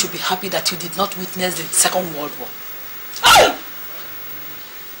people should be happy that you did not witness the Second World War. Oh!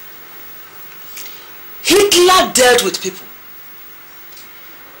 Hitler dealt with people.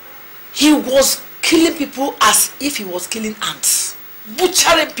 He was killing people as if he was killing ants.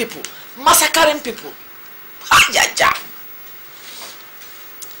 Butchering people. Massacring people.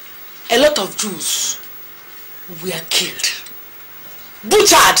 A lot of Jews were killed.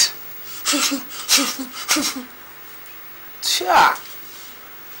 Butchered. Sure.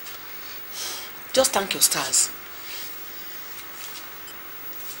 Just thank your stars.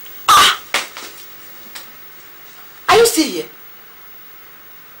 Ah! Are you still here?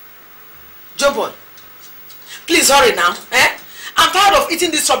 Joe boy, please hurry now. I'm tired of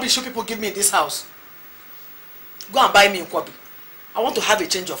eating this rubbish you people give me in this house. Go and buy me Nkwobi. I want to have a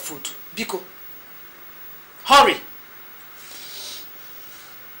change of food. Biko. Hurry.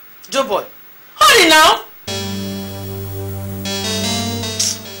 Joe boy, hurry now.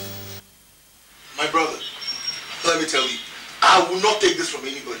 My brother, let me tell you, I will not take this from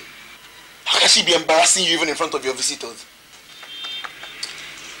anybody. How can she be embarrassing you even in front of your visitors?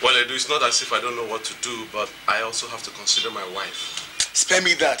 Well, Edu, it's not as if I don't know what to do, but I also have to consider my wife. Spare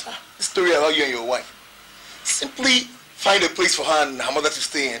me that. This story about you and your wife. Simply find a place for her and her mother to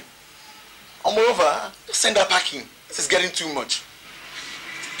stay in. And moreover, just send her packing. This is getting too much.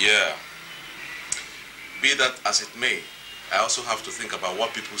 Yeah. Be that as it may, I also have to think about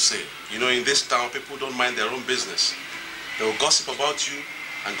what people say. You know, in this town, people don't mind their own business. They will gossip about you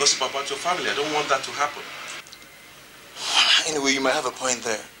and gossip about your family. I don't want that to happen. Anyway, you might have a point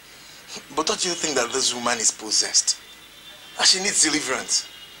there. But don't you think that this woman is possessed? And she needs deliverance.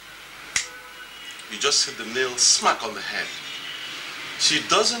 You just hit the nail smack on the head. She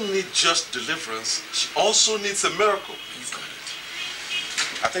doesn't need just deliverance. She also needs a miracle. You've got it.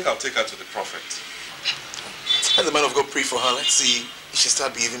 I think I'll take her to the prophet. Let the man of God pray for her. Let's see if she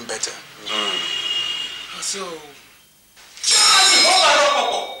starts behaving better. So...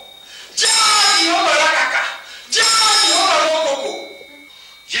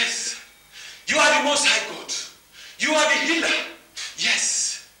 Yes, you are the Most High God. You are the healer.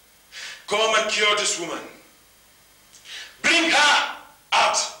 Yes. Come and cure this woman. Bring her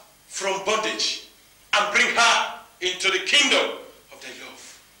out from bondage and bring her into the kingdom of thy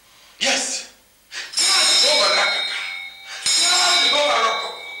love. Yes.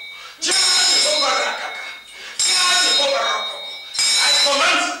 I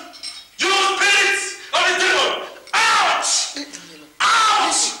command you spirits of the demon out!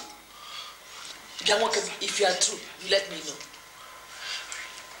 Out! If you are true, you let me know.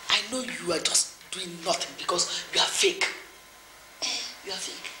 I know you are just doing nothing because you are fake. You are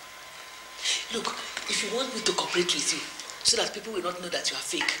fake. Look, if you want me to cooperate with you so that people will not know that you are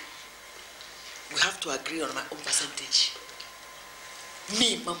fake, we have to agree on my own percentage.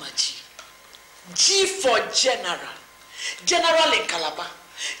 Me, Mama G. G for general. General in Calabar.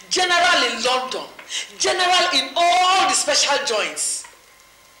 General in London. General in all the special joints.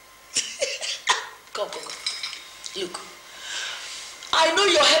 Come. Look. I know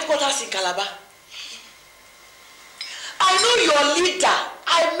your headquarters in Calabar. I know your leader.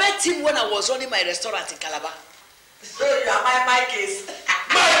 I met him when I was running my restaurant in Calabar. So you are my case.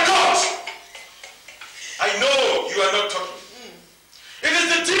 My God! I know you are not talking. It is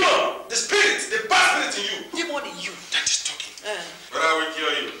the demon, the spirit, the bad spirit in you. Demon in you. That is talking. But I will cure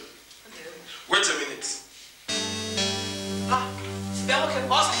you. Wait a minute. Okay,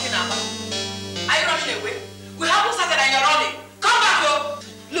 boss, are you running away? We haven't started and you're running. Come back, though.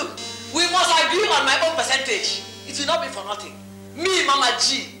 Look, we must agree on my own percentage. It will not be for nothing. Me, Mama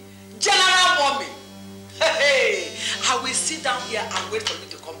G, General Mommy. Hey, I will sit down here and wait for you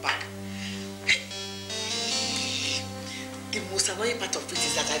to come back. The most annoying part of it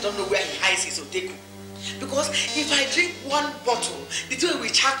is that I don't know where he hides his Odeku. Because if I drink one bottle, the two will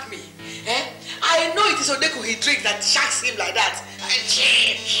shock me. I know it is Odeku he drinks that shocks him like that.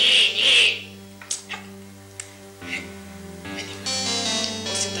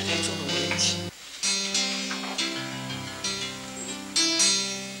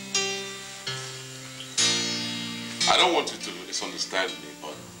 I don't want you to misunderstand me,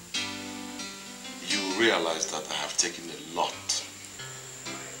 but you realize that I have taken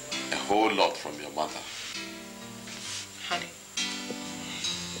a whole lot from your mother. Honey,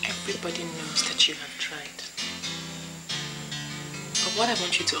 everybody knows that you have tried. But what I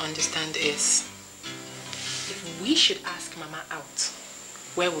want you to understand is, if we should ask Mama out,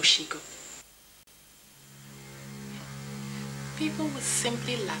 where will she go? People will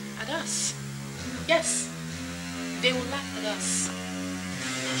simply laugh at us. Yes, they will laugh at us.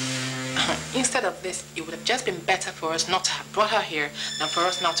 Instead of this, it would have just been better for us not to have brought her here than for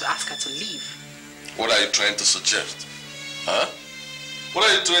us now to ask her to leave. What are you trying to suggest? Huh? What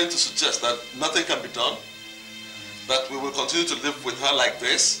are you trying to suggest? That nothing can be done? That we will continue to live with her like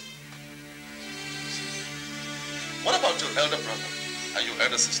this? What about your elder brother and your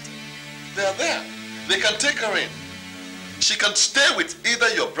elder sister? They are there. They can take her in. She can stay with either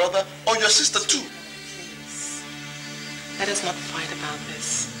your brother or your sister too. Please, let us not fight about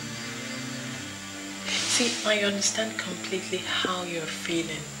this. See, I understand completely how you're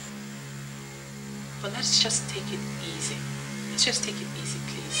feeling. But let's just take it easy. Let's just take it easy,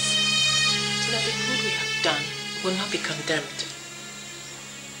 please. So that the good we have done will not be condemned.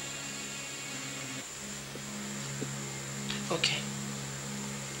 Okay.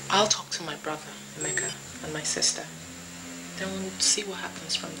 I'll talk to my brother, Emeka, and my sister. Then we'll see what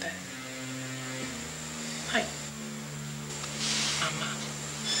happens from there. Hi. Mama.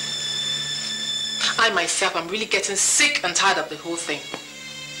 I myself am really getting sick and tired of the whole thing.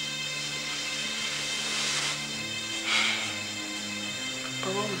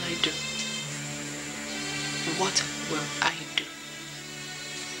 But what will I do? What will I do?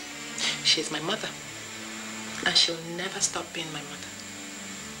 She's my mother. And she'll never stop being my mother.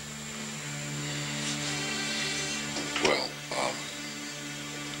 Well,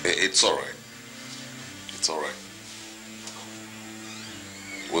 it's all right. It's all right.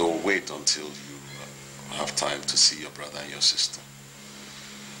 We'll wait until you have time to see your brother and your sister.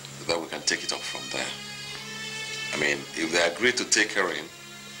 So that we can take it up from there. I mean, if they agree to take her in,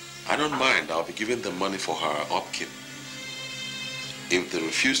 I don't mind. I'll be giving them money for her upkeep. If they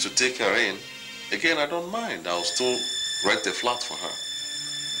refuse to take her in, again, I don't mind. I'll still rent a flat for her.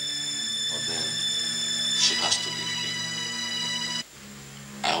 But then, she has to live here.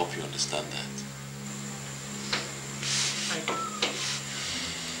 I hope you understand that. I do.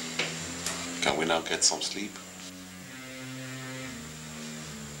 Can we now get some sleep?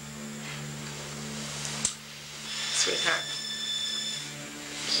 Sweetheart,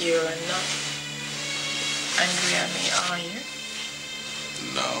 you're not angry at me, are you?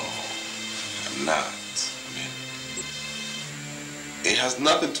 No, I'm not. I mean, it has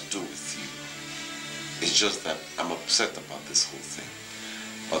nothing to do with you. It's just that I'm upset about this whole thing.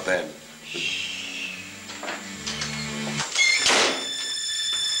 But then...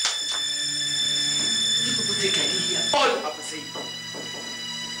 All you have to say.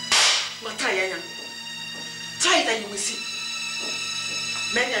 Try it and you will see.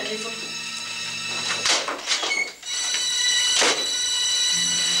 Many are careful too.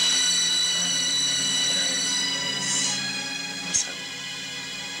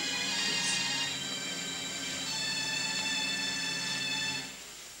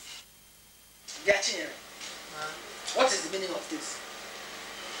 What is the meaning of this?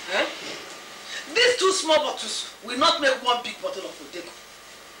 Huh? These two small bottles will not make one big bottle of Odeku.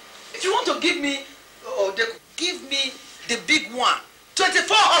 If you want to give me Odeku, give me the big one,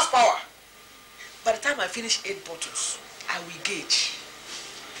 24 horsepower. By the time I finish 8 bottles, I will gauge.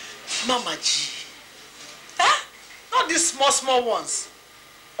 Mama G. Huh? Not these small ones.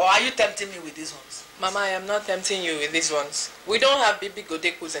 Or are you tempting me with these ones? Mama, I am not tempting you with these ones. We don't have big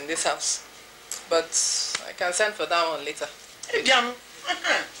Odekus in this house. But I can send for that one later. Hey, Jam.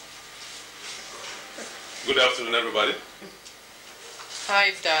 Good afternoon, everybody.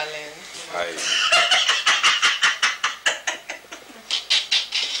 Hi, darling. Hi.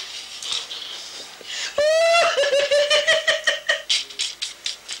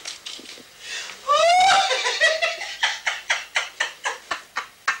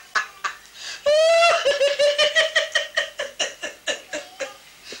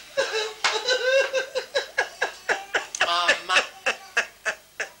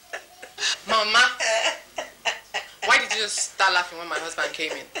 When my husband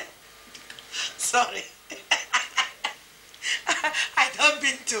came in. Sorry. I don't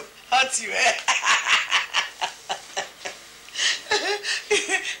mean to hurt you, eh?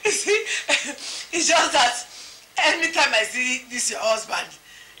 You see, it's just that anytime I see this your husband,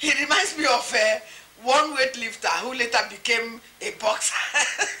 he reminds me of one weightlifter who later became a boxer.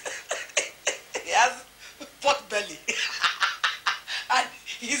 He has pot belly. And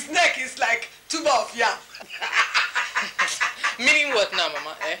his neck is like tuber of yam. Meaning what now,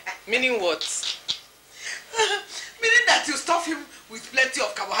 Mama? Meaning what? Meaning that you stuff him with plenty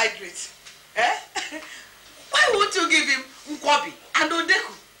of carbohydrates. Eh? Why won't you give him nkwabi and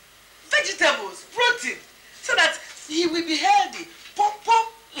odeku? Vegetables, protein, so that he will be healthy. Pop,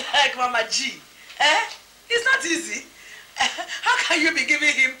 pop, like Mama G. Eh? It's not easy. How can you be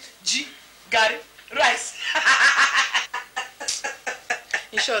giving him G, gari, rice?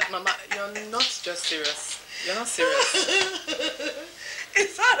 In short, Mama, you're not just serious. You're not serious.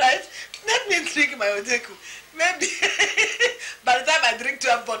 It's alright. Let me drink my odeku. Maybe by the time I drink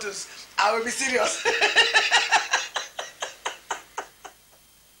 12 bottles, I will be serious.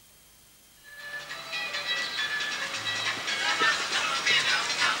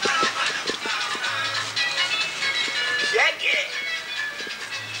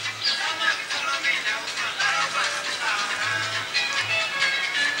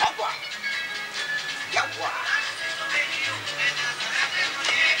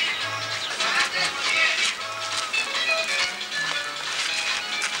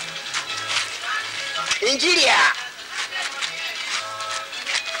 Nigeria.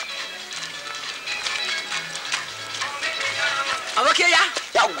 I'm okay, yeah?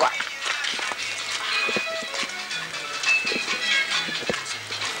 Yeah, what?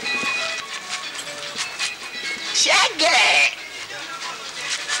 Shaggy.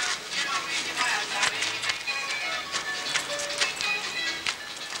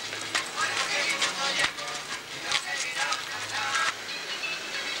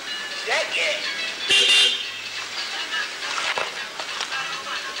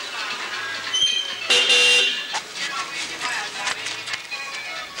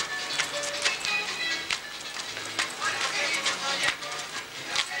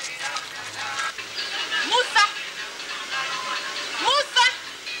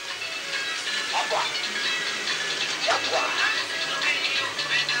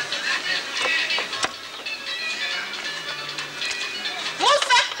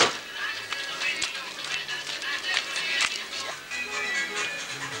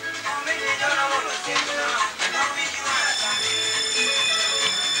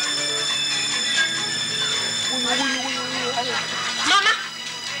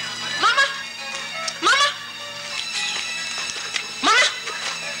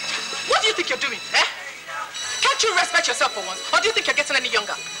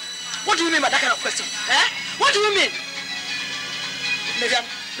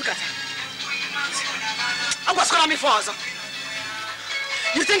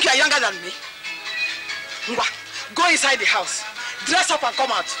 You think you are younger than me? Go inside the house, dress up and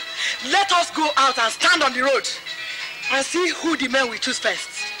come out. Let us go out and stand on the road and see who the men will choose first.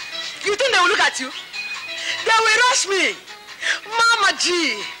 You think they will look at you? They will rush me. Mama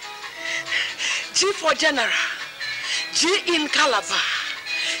G. G for General. G in Calabar.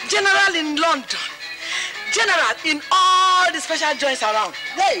 General in London. General in all the special joints around.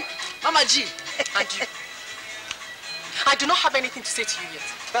 Hey, Mama G. And you. I do not have anything to say to you yet.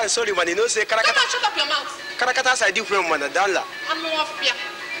 I'm sorry, man. You know, say, shut up your mouth. Karakata, I do from Manadala. I'm no off here.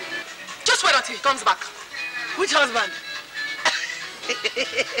 Just wait until he comes back. Which husband?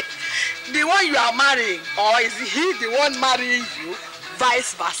 The one you are marrying, or is he the one marrying you?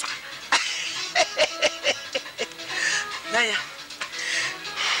 Vice versa. Naya,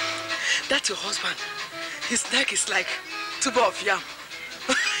 that's your husband. His neck is like tuber of yam.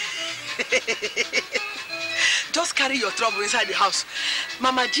 Just carry your trouble inside the house.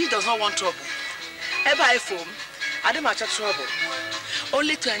 Mama G does not want trouble. Ever I foam, I don't much trouble.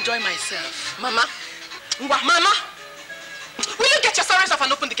 Only to enjoy myself. Mama? Mama? Will you get your sorrows off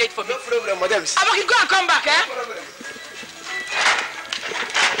and open the gate for me? No problem, madam. Abaki, go and come back, eh? No problem.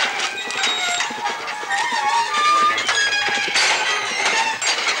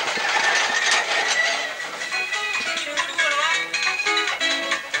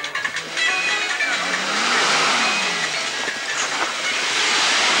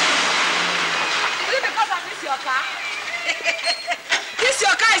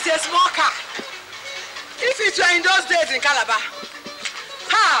 in Calabar.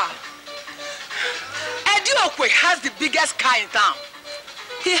 Ha! Ozokwor has the biggest car in town.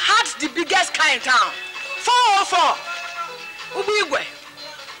 He had the biggest car in town. 404. Ubigwe.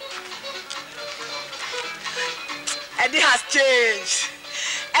 Eddie has changed.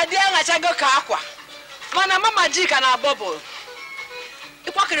 Eddie angachago kakwa. Mana mama jika na bubble.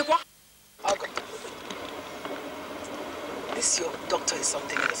 Ikwa. Okay. This your doctor is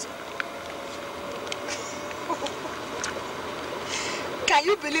something else. Can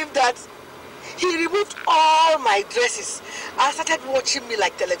you believe that he removed all my dresses and started watching me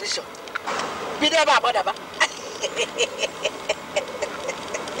like television? Bidaba.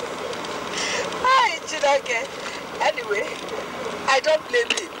 Okay. Anyway, I don't blame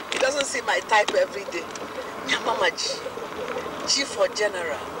him. He doesn't see my type every day. Mama G for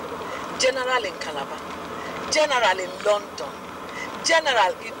general. General in Calabar. General in London.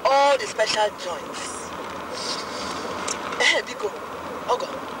 General in all the special joints. Biko, Ogo,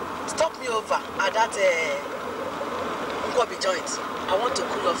 stop me over at that Nkwobi joint. I want to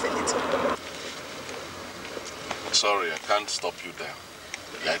cool off a little. Sorry, I can't stop you there.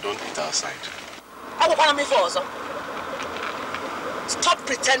 I don't eat outside. I will follow me for also. Stop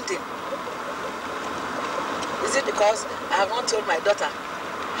pretending. Is it because I have not told my daughter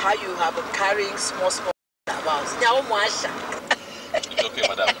how you have been carrying small about? It's okay,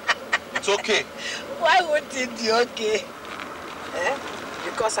 madam. It's okay. Why would it be okay?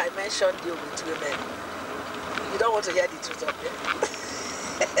 Because I mentioned you with women. You don't want to hear the truth of it.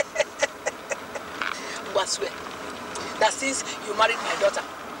 But swear that since you married my daughter,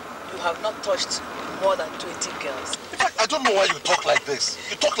 you have not touched more than 20 girls. In fact, I don't know why you talk like this.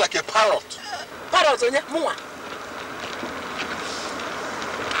 You talk like a parrot. Parrot, Mua.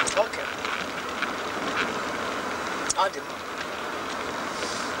 Okay.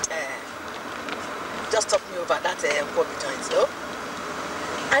 Just talk me over that Nkwobi joint, no?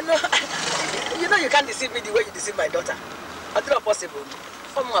 I know. You know you can't deceive me the way you deceive my daughter. It's not possible.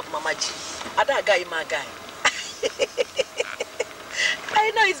 Mama G. That guy is my guy.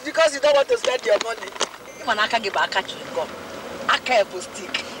 I know it's because you don't want to spend your money. Even I can give a catch you go. I can't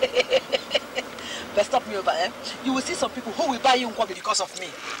stick. But stop me over, You will see some people who will buy you Nkwobi because of me.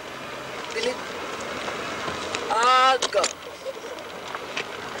 Believe me. Oh God.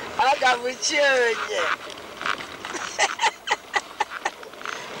 I got with you.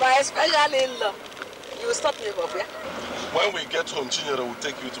 My special in-law. You will stop me over, yeah? When we get home, Chinyere will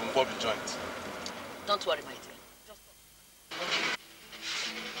take you to Nkwobi joint. Don't worry, my dear.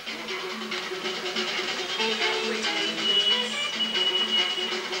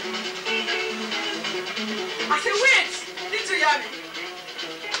 I said, wait! Did you hear me?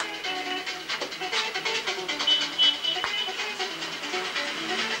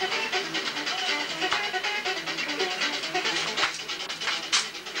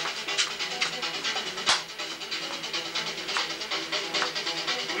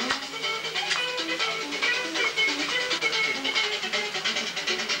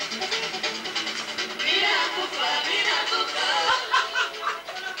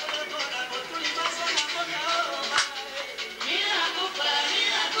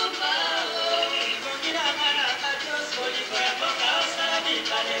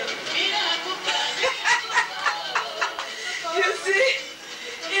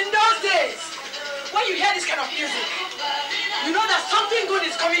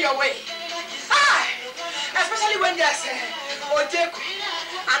 Ozokwor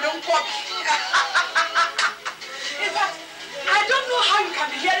and Nkwobi. In fact, I don't know how you can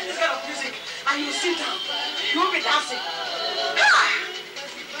be hearing this kind of music and you sit down. You will be dancing.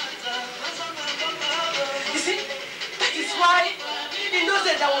 You see, that is why in those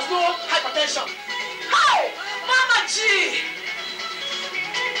days there was no hypertension. How? Mama G!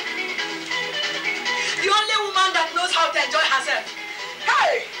 The only woman that knows how to enjoy herself.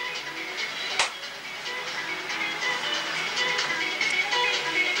 Hey!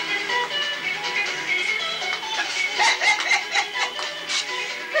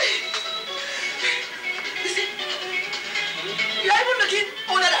 You're even looking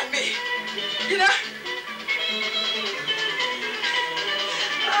older than me, you know?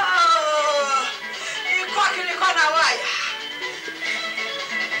 Oh, you quack in the corner, why?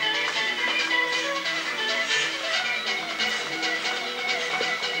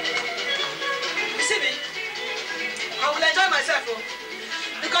 You see me? I will enjoy myself,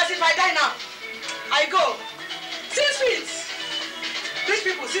 because if I die now, I go 6 feet. Rich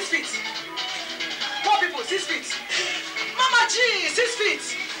people, 6 feet. Poor people, 6 feet. Mama G, 6 feet.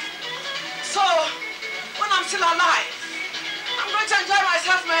 So, when I'm still alive, I'm going to enjoy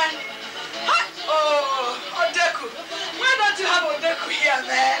myself, man. Oh, Udokwu. Why don't you have Udokwu here,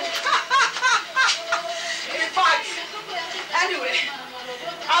 man? In fact, anyway,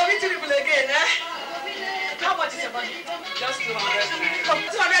 I'll meet you people again, eh? How much is your money? Just 200 naira. Oh,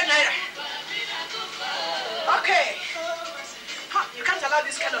 200 naira. Okay. You can't allow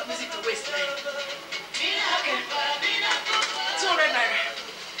this kind of music to waste, man. Okay. 200 naira.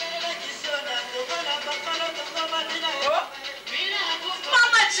 Oh?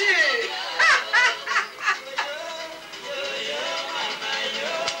 Mama G!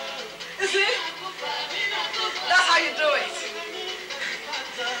 You see? That's how you do it.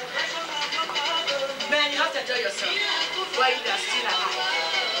 Man, you have to enjoy yourself while you are still alive.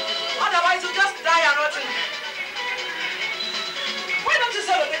 Otherwise, you just die and rot in. Why don't you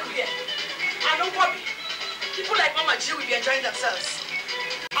sell Udokwu here? And don't worry. People like Mama G will be enjoying themselves.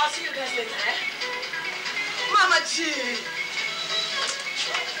 I'll see you guys later, eh? Mama G!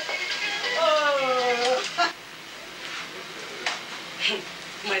 Oh!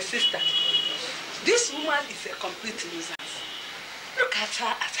 My sister, this woman is a complete nuisance. Look at her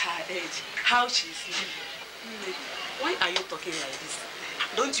at her age, how she is living. Why are you talking like this?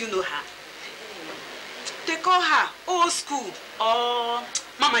 Don't you know her? They call her old school or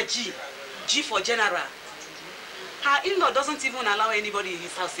Mama G. G for general. Her in-law doesn't even allow anybody in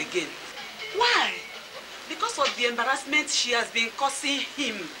his house again. Why? Because of the embarrassment she has been causing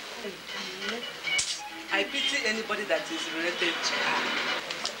him. I pity anybody that is related to her.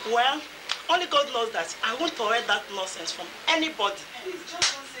 Well, only God knows that. I won't tolerate that nonsense from anybody. Please,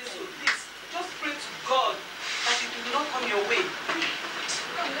 just don't say so. Please, just pray to God that it will not come your way.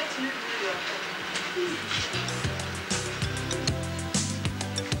 Come, let me do your thing.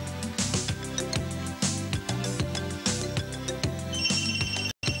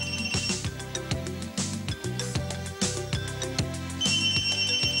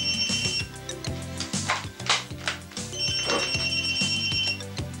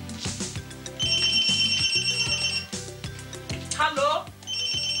 Hello?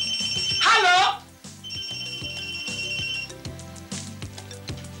 Hello?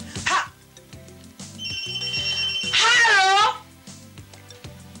 Ha! Hello?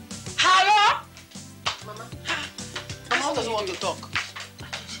 Hello? Mama? Mama doesn't want to talk.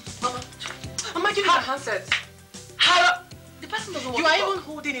 Mama, give me the handset. Hello? The person doesn't want to talk. You are even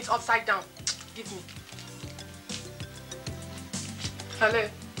holding it upside down. Give me. Hello?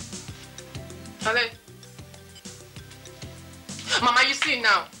 Hello? Mama, you see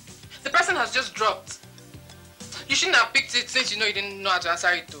now. The person has just dropped. You shouldn't have picked it since you know you didn't know how to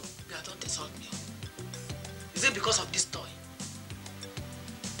answer it too. Yeah, don't insult me. Is it because of this toy?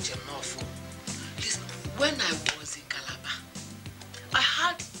 Phone. Listen, when I was in Calabar, I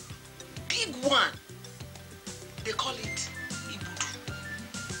had big one. They call it Ibudu.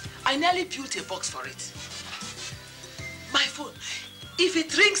 I nearly built a box for it. My phone, if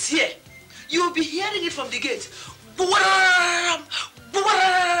it rings here, you'll be hearing it from the gate.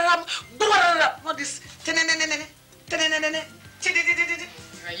 Not this. You are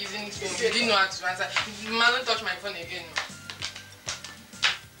using this phone. You didn't know how to answer. Mama, don't touch my phone again.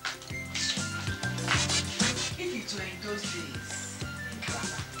 If it were in those days.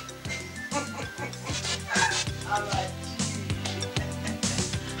 Alright.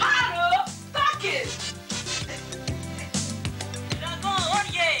 Hello, talking.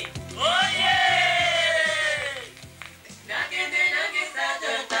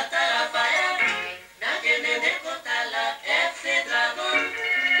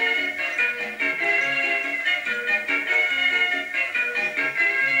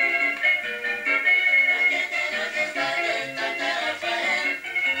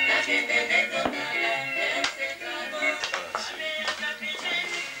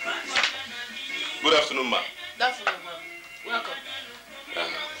 Good afternoon, ma. Good afternoon, ma. Welcome.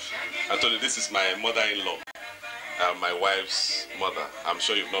 Anthony, this is my mother-in-law, my wife's mother. I'm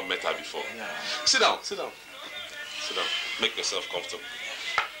sure you've not met her before. Yeah. Sit down, sit down. Sit down. Make yourself comfortable.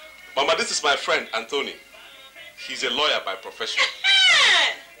 Mama, this is my friend, Anthony. He's a lawyer by profession.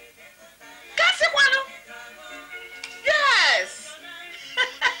 Yes.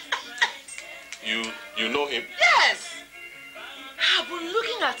 You know him? Yes. I've been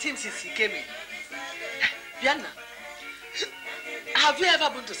looking at him since he came in. Bianna, have you ever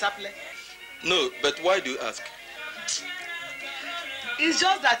been to Saple? No, but why do you ask? It's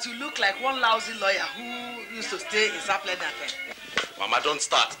just that you look like one lousy lawyer who used to stay in Saple that time. Mama, don't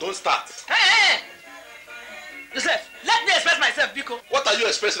start. Don't start. Hey! Joseph, let me express myself, Biko. What are you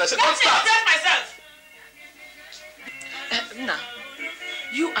expressing? I said don't start. Let me express myself. Nah,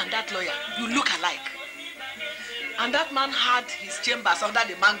 you and that lawyer, you look alike. And that man had his chambers under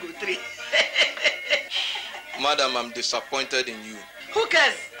the mango tree. Madam, I'm disappointed in you. Who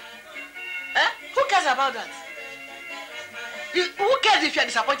cares? Eh? Who cares about that? Who cares if you are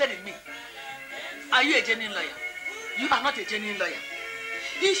disappointed in me? Are you a genuine lawyer? You are not a genuine lawyer.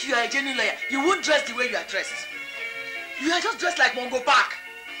 If you are a genuine lawyer, you won't dress the way you are dressed. You are just dressed like Mongo Park.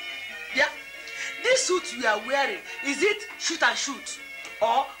 Yeah? This suit you are wearing, is it shoot and shoot?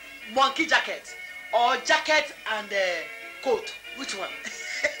 Or monkey jacket? Or jacket and coat? Which one?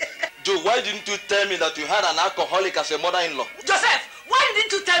 Joe, why didn't you tell me that you had an alcoholic as a mother-in-law? Joseph, why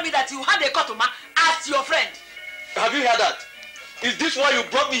didn't you tell me that you had a customer as your friend? Have you heard that? Is this why you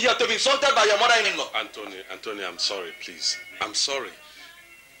brought me here, to be insulted by your mother-in-law? Anthony, I'm sorry, please. I'm sorry.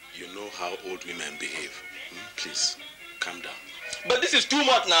 You know how old women behave. Please, calm down. But this is too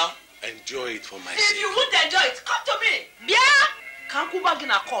much now. Enjoy it for my If sake. you won't enjoy it, come to me. Yeah? Can't go back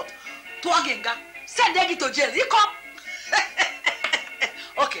in a court. Tuagenga. Send Degi to jail. You come.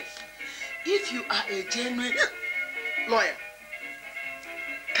 Okay. If you are a genuine lawyer,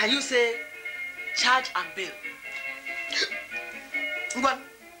 can you say charge and bail?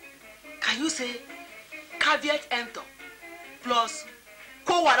 Can you say caveat emptor plus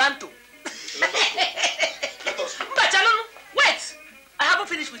quo warranto? Wait! I haven't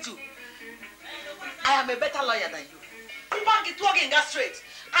finished with you. I am a better lawyer than you. You can't get talking that straight.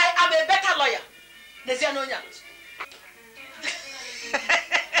 I am a better lawyer.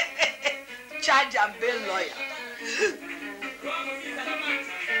 Charge and bail lawyer.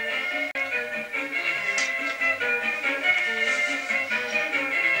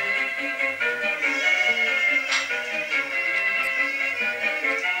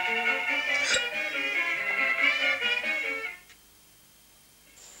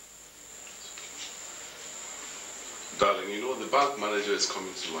 Darling, you know the bank manager is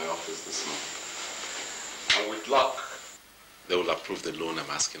coming to my office this month. And with luck, they will approve the loan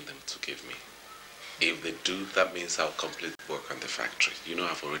I'm asking them to give me. If they do, that means I'll complete work on the factory. You know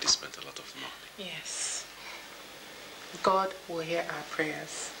I've already spent a lot of money. Yes. God will hear our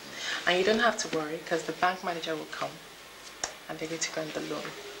prayers. And you don't have to worry because the bank manager will come and they're going to grant the loan.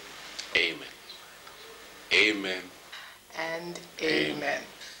 Amen. Amen. And amen.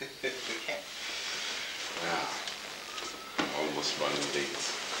 Wow. Almost running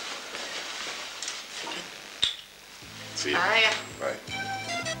late. See you. Bye. Bye.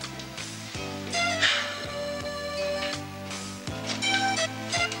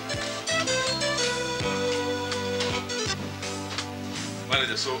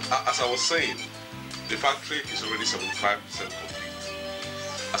 Manager, so as I was saying, the factory is already 75% complete.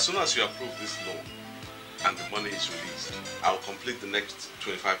 As soon as you approve this loan and the money is released, I'll complete the next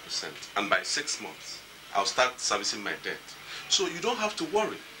 25%. And by 6 months, I'll start servicing my debt. So you don't have to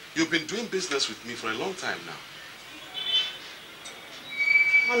worry. You've been doing business with me for a long time now.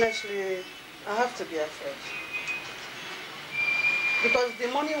 Honestly, I have to be afraid. Because the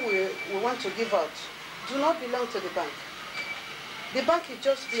money we want to give out do not belong to the bank. The bank is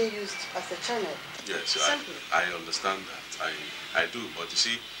just being used as a channel. Yes, Simply. I understand that. I do. But you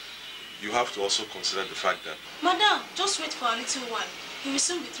see, you have to also consider the fact that... Madam, just wait for a little while. He will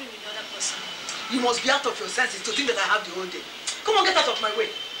soon be through with the other person. You must be out of your senses to think that I have the whole day. Come on, get out of my way.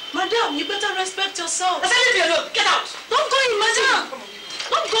 Madam, you better respect yourself. I said leave me alone. Get out. Don't go in, madam.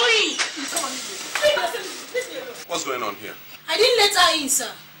 Don't go in. Come on, leave me alone. What's going on here? I didn't let her in,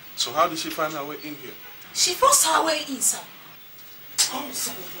 sir. So how did she find her way in here? She forced her way in, sir.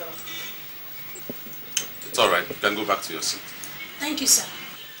 It's all right. You can go back to your seat. Thank you, sir.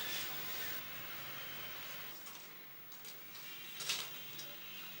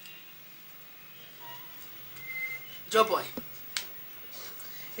 Joe boy,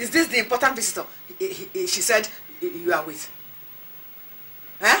 is this the important visitor she said you are with?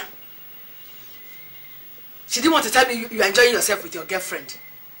 Huh? She didn't want to tell me you are enjoying yourself with your girlfriend.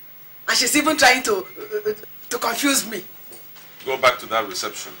 And she's even trying to confuse me. Go back to that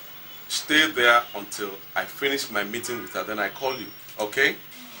reception. Stay there until I finish my meeting with her, then I call you, okay?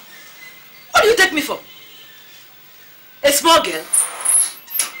 What do you take me for? A small girl?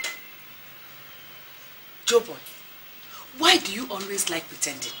 Joe boy, why do you always like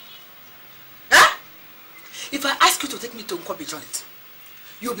pretending? Huh? If I ask you to take me to Nkwobi joint,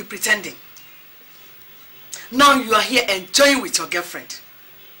 you'll be pretending. Now you are here enjoying with your girlfriend.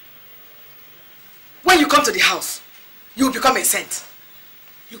 When you come to the house, you will become a saint.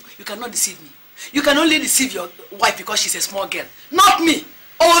 You cannot deceive me. You can only deceive your wife because she's a small girl. Not me.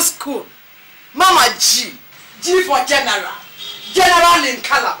 Old school. Mama G. G for general. General in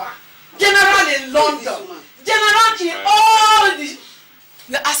Calabar. General in London. General in all the...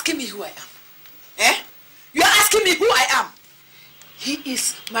 You're asking me who I am. Eh? You're asking me who I am. He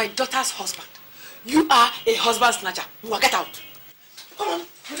is my daughter's husband. You are a husband snatcher. Get out. Come on.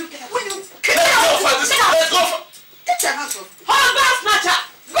 Will you get out? Will you get Let's out? go for this. Let's go for. Get your hands off. Husband snatcher.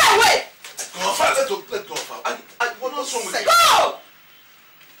 Go away. Let's go. What's wrong with you? Go.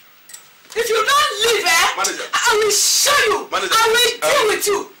 If you don't leave, Manager. I will show you. Manager. I will deal with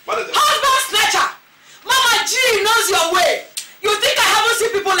you. Manager. Husband snatcher. Mama G knows your way. You think I haven't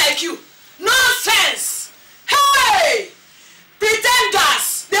seen people like you? Nonsense. Hey!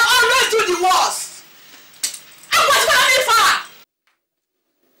 Pretenders. They always do the worst. And what's going to be far?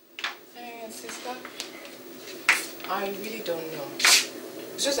 Sister, I really don't know.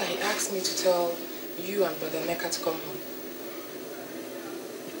 It's just that he asked me to tell you and Brother Mecca to come home.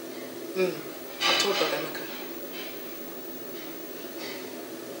 I told Brother Mecca.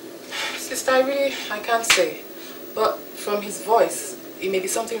 Sister, I can't say. But from his voice, it may be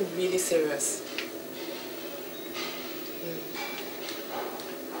something really serious.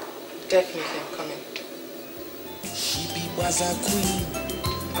 Definitely, I'm coming. She was a queen.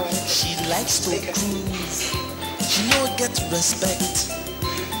 She likes to cruise. She no get respect.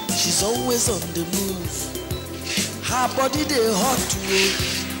 She's always on the move. Her body they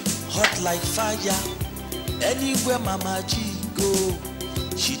hot like fire. Anywhere Mama G go,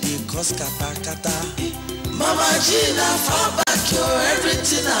 she dey cause kata. Mama G na far back yo,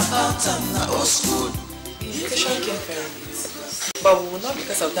 everything about her na old school. Education came very late, but we will not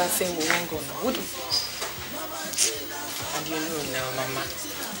because of that saying we won't go now, would we? And you know now, Mama,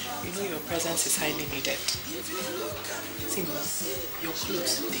 you know your presence is highly needed. See, your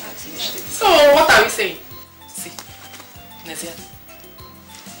clothes, they have finished it. So, what are we saying? See, Nazia.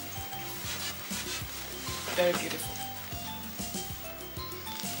 Very beautiful.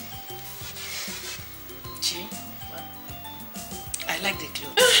 G, I like the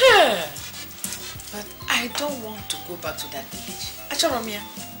clothes. But I don't want to go back to that village. Achoromia.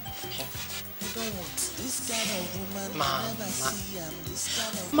 I don't want.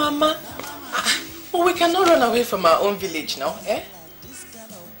 Mama, well, we cannot run away from our own village now, eh?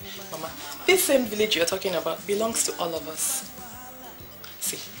 Mama, this same village you're talking about belongs to all of us.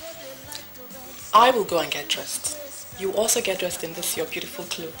 See, I will go and get dressed. You also get dressed in this, your beautiful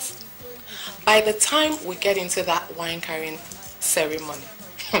clothes. By the time we get into that wine carrying ceremony,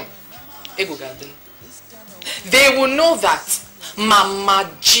 they will know that Mama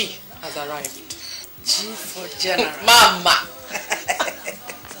G has arrived. G for general. Mama.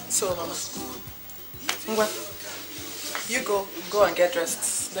 So, Mama, you go and get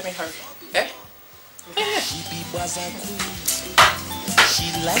dressed. Let me hurry. Eh?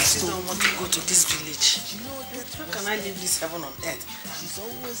 She likes to. I don't want to go to this village. How can I leave this heaven on earth?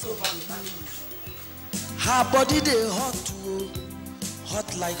 Her body they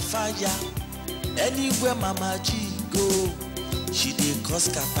hot like fire. Anywhere Mama G go, she dey cause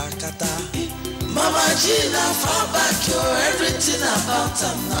kata. Mama G na far back yo, everything about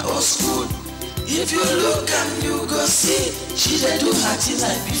her na old school. If you look and you go see, she dey do her thing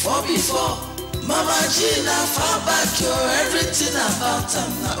like before. Mama G na far back yo, everything about her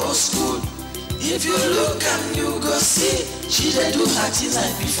na old school. If you look and you go see, she dey do her thing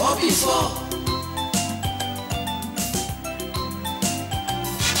like before. This one.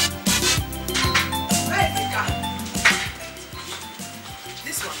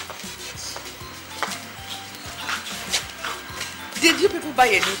 Did you people buy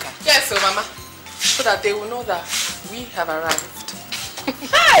a new car? Yes, so Mama, so that they will know that we have arrived.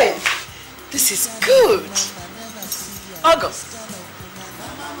 Hey! This is good. August.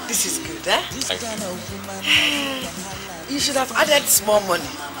 This is good, eh? You should have added small money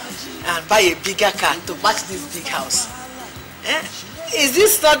and buy a bigger car to match this big house. Eh? Is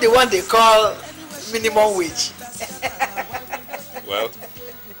this not the one they call minimum wage? Well,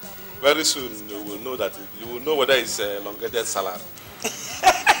 very soon you will know that you will know whether it's a elongated salary.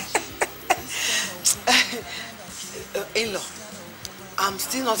 In-law, I'm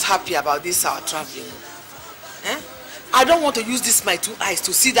still not happy about this our traveling. Eh? I don't want to use this my two eyes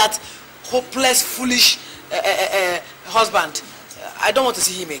to see that hopeless, foolish husband. I don't want to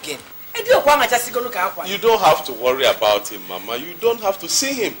see him again. You don't have to worry about him, Mama. You don't have to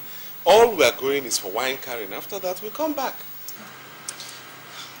see him. All we are going is for wine carrying. After that, we'll come back.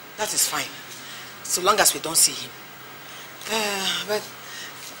 That is fine, so long as we don't see him. But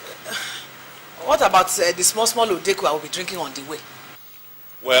what about the small Udokwu I will be drinking on the way?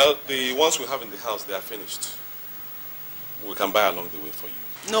 Well, the ones we have in the house, they are finished. We can buy along the way for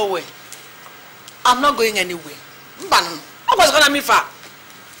you. No way. I'm not going anywhere. What's gonna be far?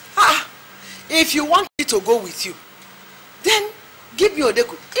 If you want me to go with you, then give me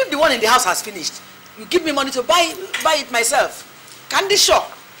Udokwu. If the one in the house has finished, you give me money to buy it myself. Candy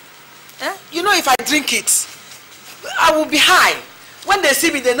shop. You know, if I drink it, I will be high. When they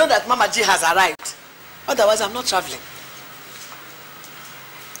see me, they know that Mama G has arrived. Otherwise, I'm not traveling.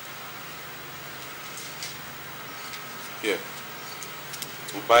 Here.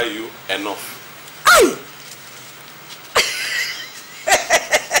 We'll buy you enough. Aye!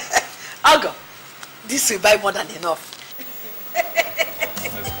 Ogo, this will buy more than enough.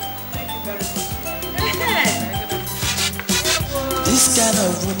 This kind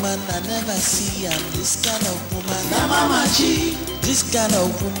of woman I never see, and this kind of woman na Mama G. This kind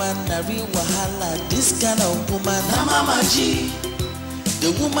of woman na real wahala. This kind of woman na Mama G. The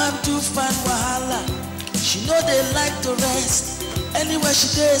woman too fan wahala. She know they like to rest. Anywhere she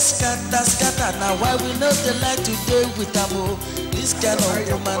dey scatter. Now why we know they like to dey with am o. This kind of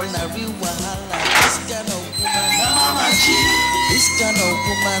woman na real wahala. This kind of woman na Mama G. This kind of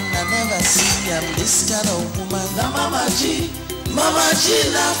woman I never see, and this kind of woman na Mama G. Mama G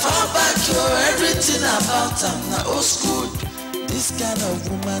na far back, everything about am na old school. This kind of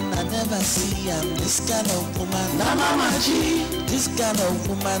woman I never see, and this kind of woman na Mama G. This kind of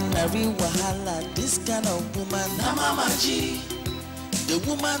woman na real wahala. This kind of woman na Mama G. The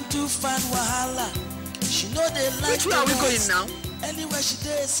woman too fan wahala. She know they like. Which way are we going now? Anywhere she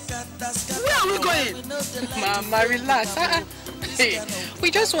dey scatter. Where are we going? Mama, relax. Hey, we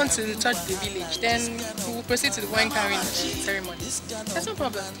just want to touch the village, then we will proceed to the wine carrying ceremony. That's no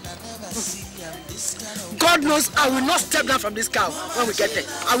problem. God knows I will not step down from this cow when we get there.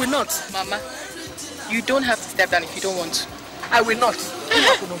 I will not. Mama, you don't have to step down if you don't want to. I will not.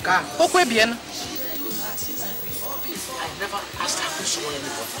 Okay, bien. I never asked her to summon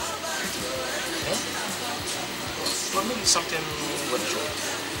anybody. But maybe something went wrong.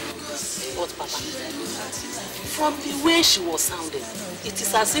 But Papa, from the way she was sounding, it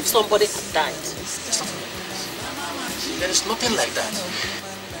is as if somebody had died. There is nothing like that.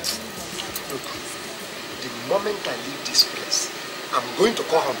 Look, the moment I leave this place, I'm going to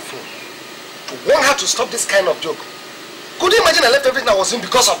call her on the phone to warn her to stop this kind of joke. Could you imagine I left everything I was in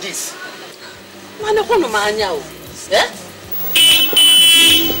because of this?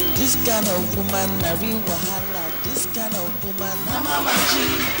 This kind of woman na real wahala. This kind of woman na Mama G.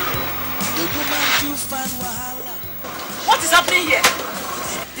 The woman too fan wahala. What is happening here?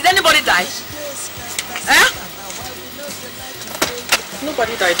 Did anybody die? Eh?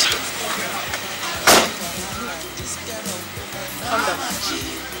 Nobody died.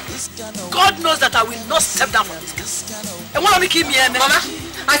 God knows that I will not step down from this car. And what are we keep me here, Mama?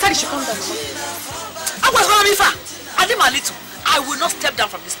 I said you should come down. I was going to be far. I did my little. I will not step down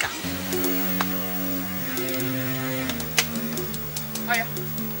from this car. Oh yeah,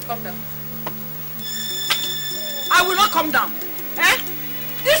 come down. I will not come down. Eh?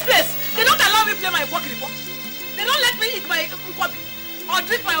 This place, they don't allow me to play my walk. They don't let me eat my nkwabi or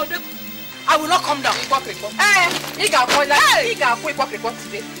drink my odeku. I will not come down. He got today. He got fire.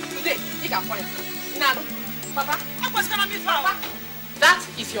 Papa, that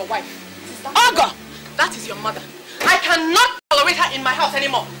is your wife. Ogo, that is your mother. I cannot tolerate her in my house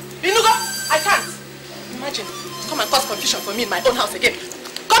anymore. Inugo, I can't. Imagine, come and cause confusion for me in my own house again.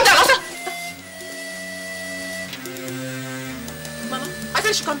 Come down, also. Mama, I said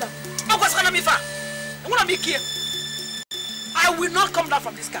you should come down. Ogo's gonna be far. I wanna be here. I will not come down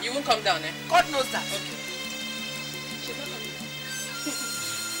from this car. You won't come down, eh? God knows that. Okay. She's not coming.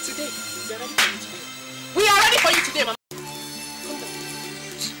 Today, we are ready for you today. We are ready for you today, Mama. Come down.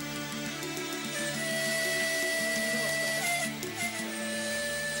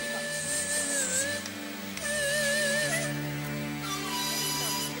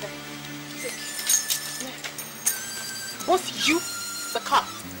 Both you, the car,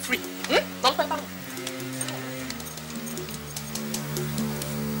 free. Don't fight.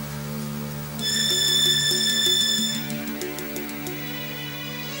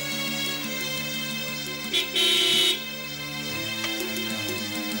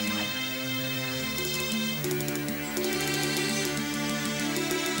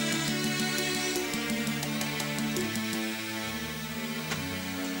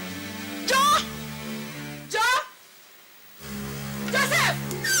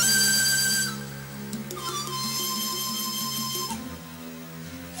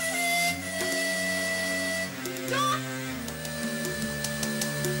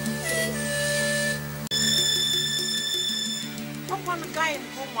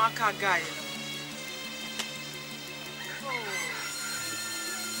 Guy. Oh,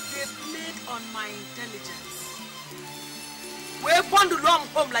 they played on my intelligence. We want to run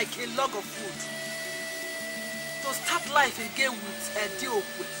home like a log of wood to start life again with a deal.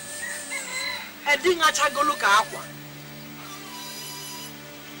 A ding at Chagoluka Aqua.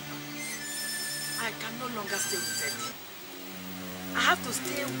 I can no longer stay with Eddie. I have to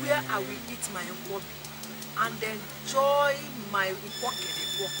stay where I will eat my nkwobi and enjoy my nkwobi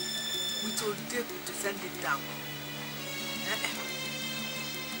with Udokwu to send it down.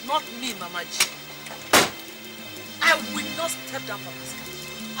 Not me, Mama G. I will not step down from this car.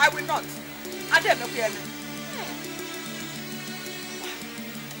 I will not. I don't know where.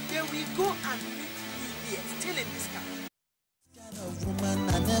 They will go and meet me here, still in this car. Woman,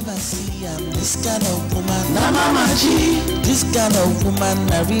 I never see this kind of woman. Na Mama G. This kind of woman,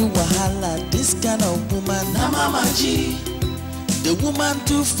 na real wahala. This kind of woman, na Mama G. The woman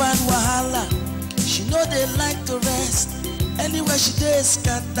too find wahala. She know they like to rest. Anywhere she dey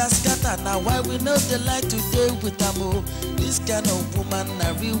scatter, scatter. Now why we know they like to dey with them? This kind of woman,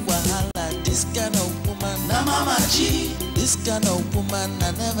 na real wahala. This kind of woman, na Mama G. This kind of woman,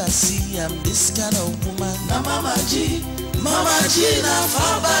 I never see this kind of woman, na Mama G. Mama G na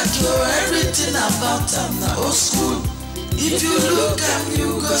far back, everything about her na old school. If you look and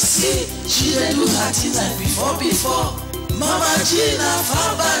you go see, she dey do her thing like before. Mama G na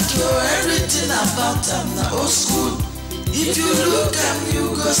far back, everything about her na old school. If you look and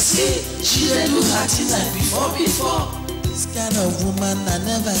you go see, she dey do her thing like before. This kind of woman I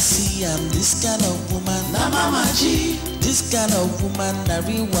never see this kind of woman na Mama G. This kind of woman na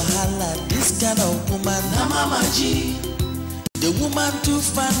real wahala. This kind of woman na Mama G. The woman too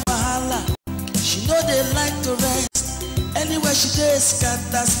find wahala. She know they like to rest. Anywhere she dey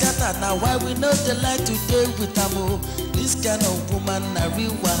scatter, scatter. Now why we know they like to dey with them? This kind of woman na real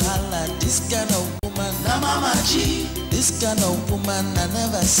wahala. This kind of woman na Mama G. This kind of woman I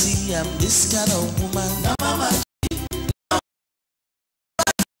never see this kind of woman na Mama G.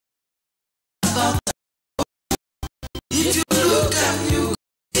 If you look and you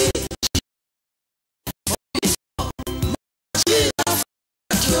see,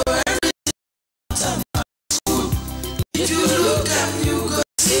 if you look and you go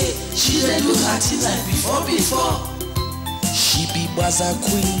see, she dey do her thing like before. She be Baza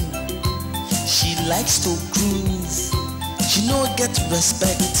queen. She likes to groove. She no get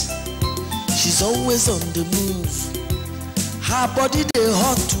respect. She's always on the move. Her body dey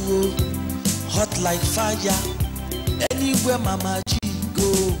hot too, hot like fire. Anywhere Mama G